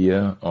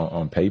idea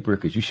on paper,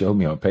 because you showed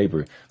me on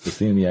paper, but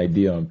seeing the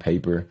idea on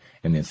paper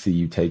and then see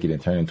you take it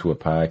and turn it into a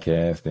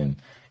podcast,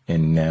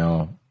 and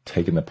now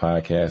taking the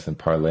podcast and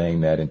parlaying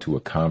that into a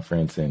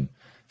conference, and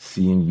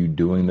seeing you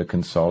doing the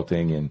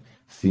consulting and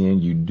seeing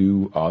you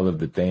do all of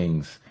the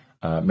things.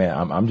 Man,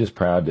 I'm just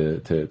proud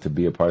to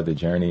be a part of the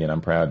journey, and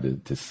I'm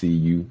proud to see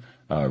you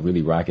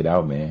really rock it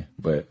out, man.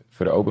 But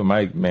for the open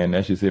mic, man,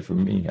 that's just it for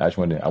me. I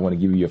want to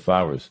give you your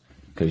flowers,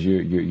 because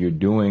you're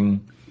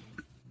doing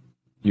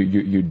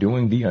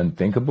the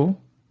unthinkable,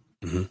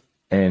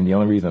 and the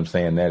only reason I'm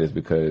saying that is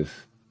because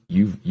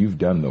you've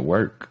done the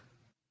work.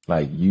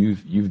 Like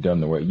you've done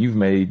the work. You've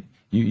made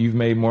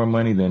more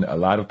money than a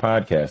lot of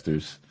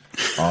podcasters.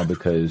 All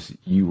because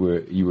you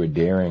were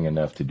daring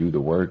enough to do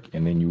the work,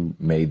 and then you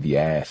made the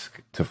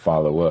ask to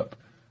follow up.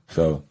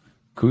 So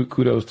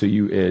kudos to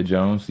you, Ed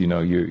Jones.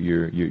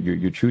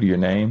 You're true to your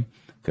name,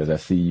 because I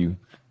see you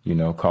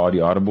call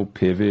the audible,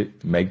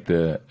 pivot, make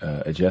the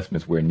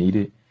adjustments where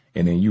needed,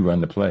 and then you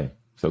run the play.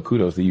 So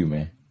kudos to you,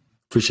 man.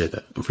 Appreciate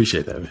that,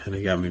 man.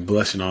 They got me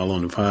blushing all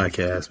on the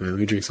podcast, man. Let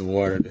me drink some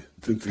water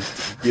to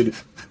get it.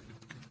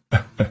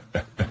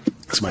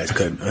 Somebody's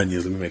cutting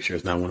onions. Let me make sure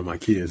it's not one of my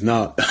kids.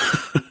 No.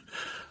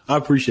 I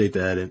appreciate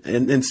that.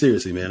 And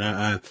seriously, man,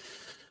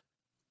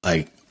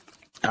 I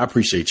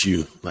appreciate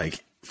you.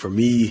 Like, for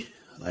me,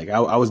 like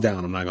I was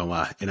down, I'm not gonna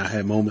lie. And I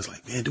had moments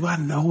like, man, do I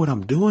know what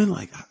I'm doing?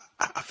 Like,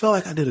 I felt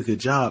like I did a good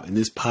job, and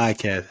this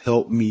podcast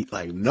helped me.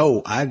 Like,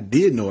 no, I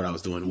did know what I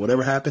was doing.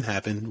 Whatever happened.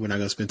 We're not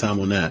gonna spend time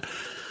on that.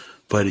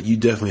 But you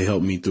definitely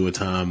helped me through a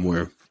time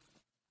where,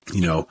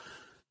 I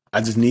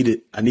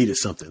needed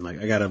something. Like,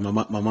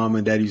 my mom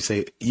and dad used to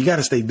say, you got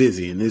to stay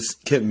busy. And this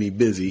kept me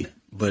busy,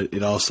 but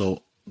it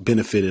also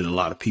benefited a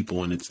lot of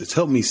people. And it's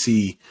helped me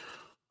see,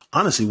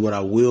 honestly, what I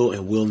will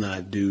and will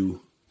not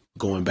do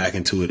going back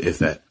into it if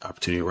that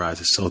opportunity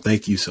arises. So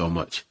thank you so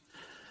much.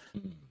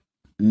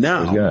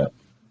 Now,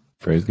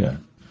 Praise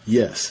God.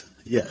 Yes.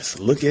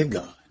 Look at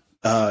God.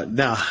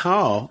 Now,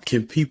 how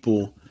can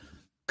people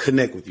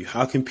connect with you?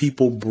 How can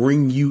people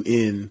bring you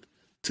in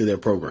to their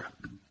program?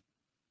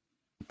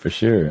 For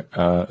sure.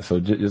 So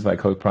just like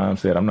Coach Prime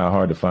said, I'm not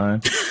hard to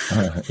find.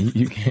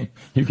 You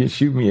can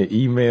shoot me an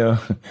email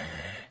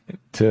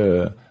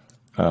to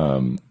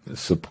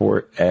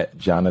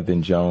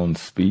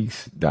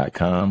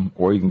support@jonathanjonespeaks.com,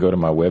 or you can go to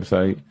my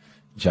website,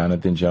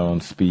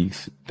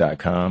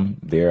 jonathanjonespeaks.com.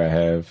 There I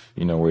have,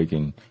 where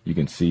you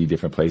can see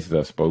different places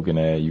I've spoken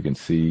at. You can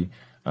see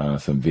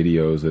some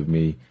videos of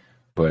me,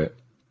 but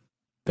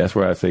that's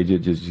where I say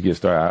just get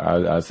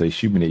started. I say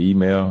shoot me an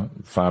email,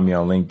 find me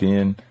on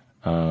LinkedIn.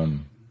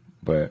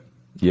 But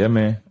Yeah,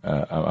 man.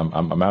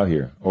 I'm out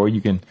here. Or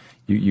you can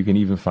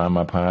even find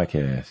my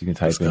podcast. You can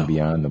type in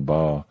Beyond the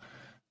Ball,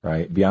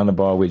 right? Beyond the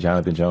Ball with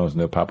Jonathan Jones,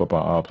 and they'll pop up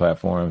on all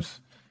platforms.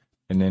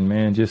 And then,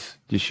 man, just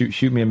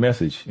shoot me a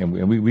message, and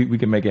we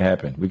can make it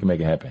happen. We can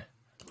make it happen.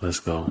 Let's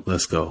go.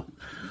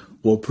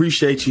 Well,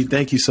 appreciate you.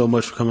 Thank you so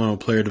much for coming on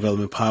Player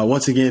Development Pod.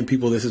 Once again,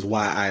 people, this is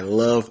why I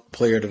love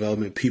player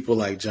development. People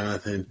like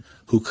Jonathan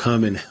who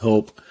come and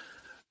help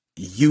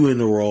you in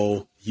the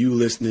role, you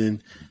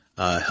listening,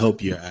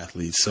 help your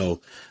athletes.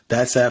 So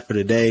that's that for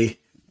today.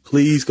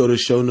 Please go to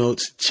show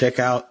notes, check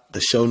out the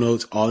show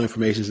notes. All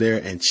information is there,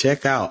 and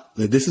check out.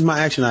 This is my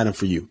action item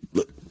for you.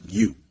 Look,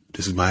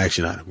 this is my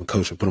action item. I'm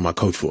put on my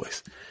coach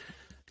voice.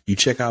 You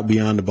check out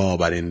Beyond the Ball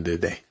by the end of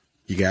the day.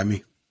 You got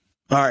me?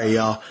 All right,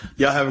 y'all.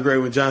 Y'all have a great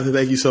one. Jonathan,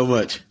 thank you so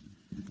much.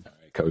 All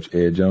right, Coach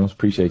Ed Jones,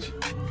 appreciate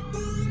you.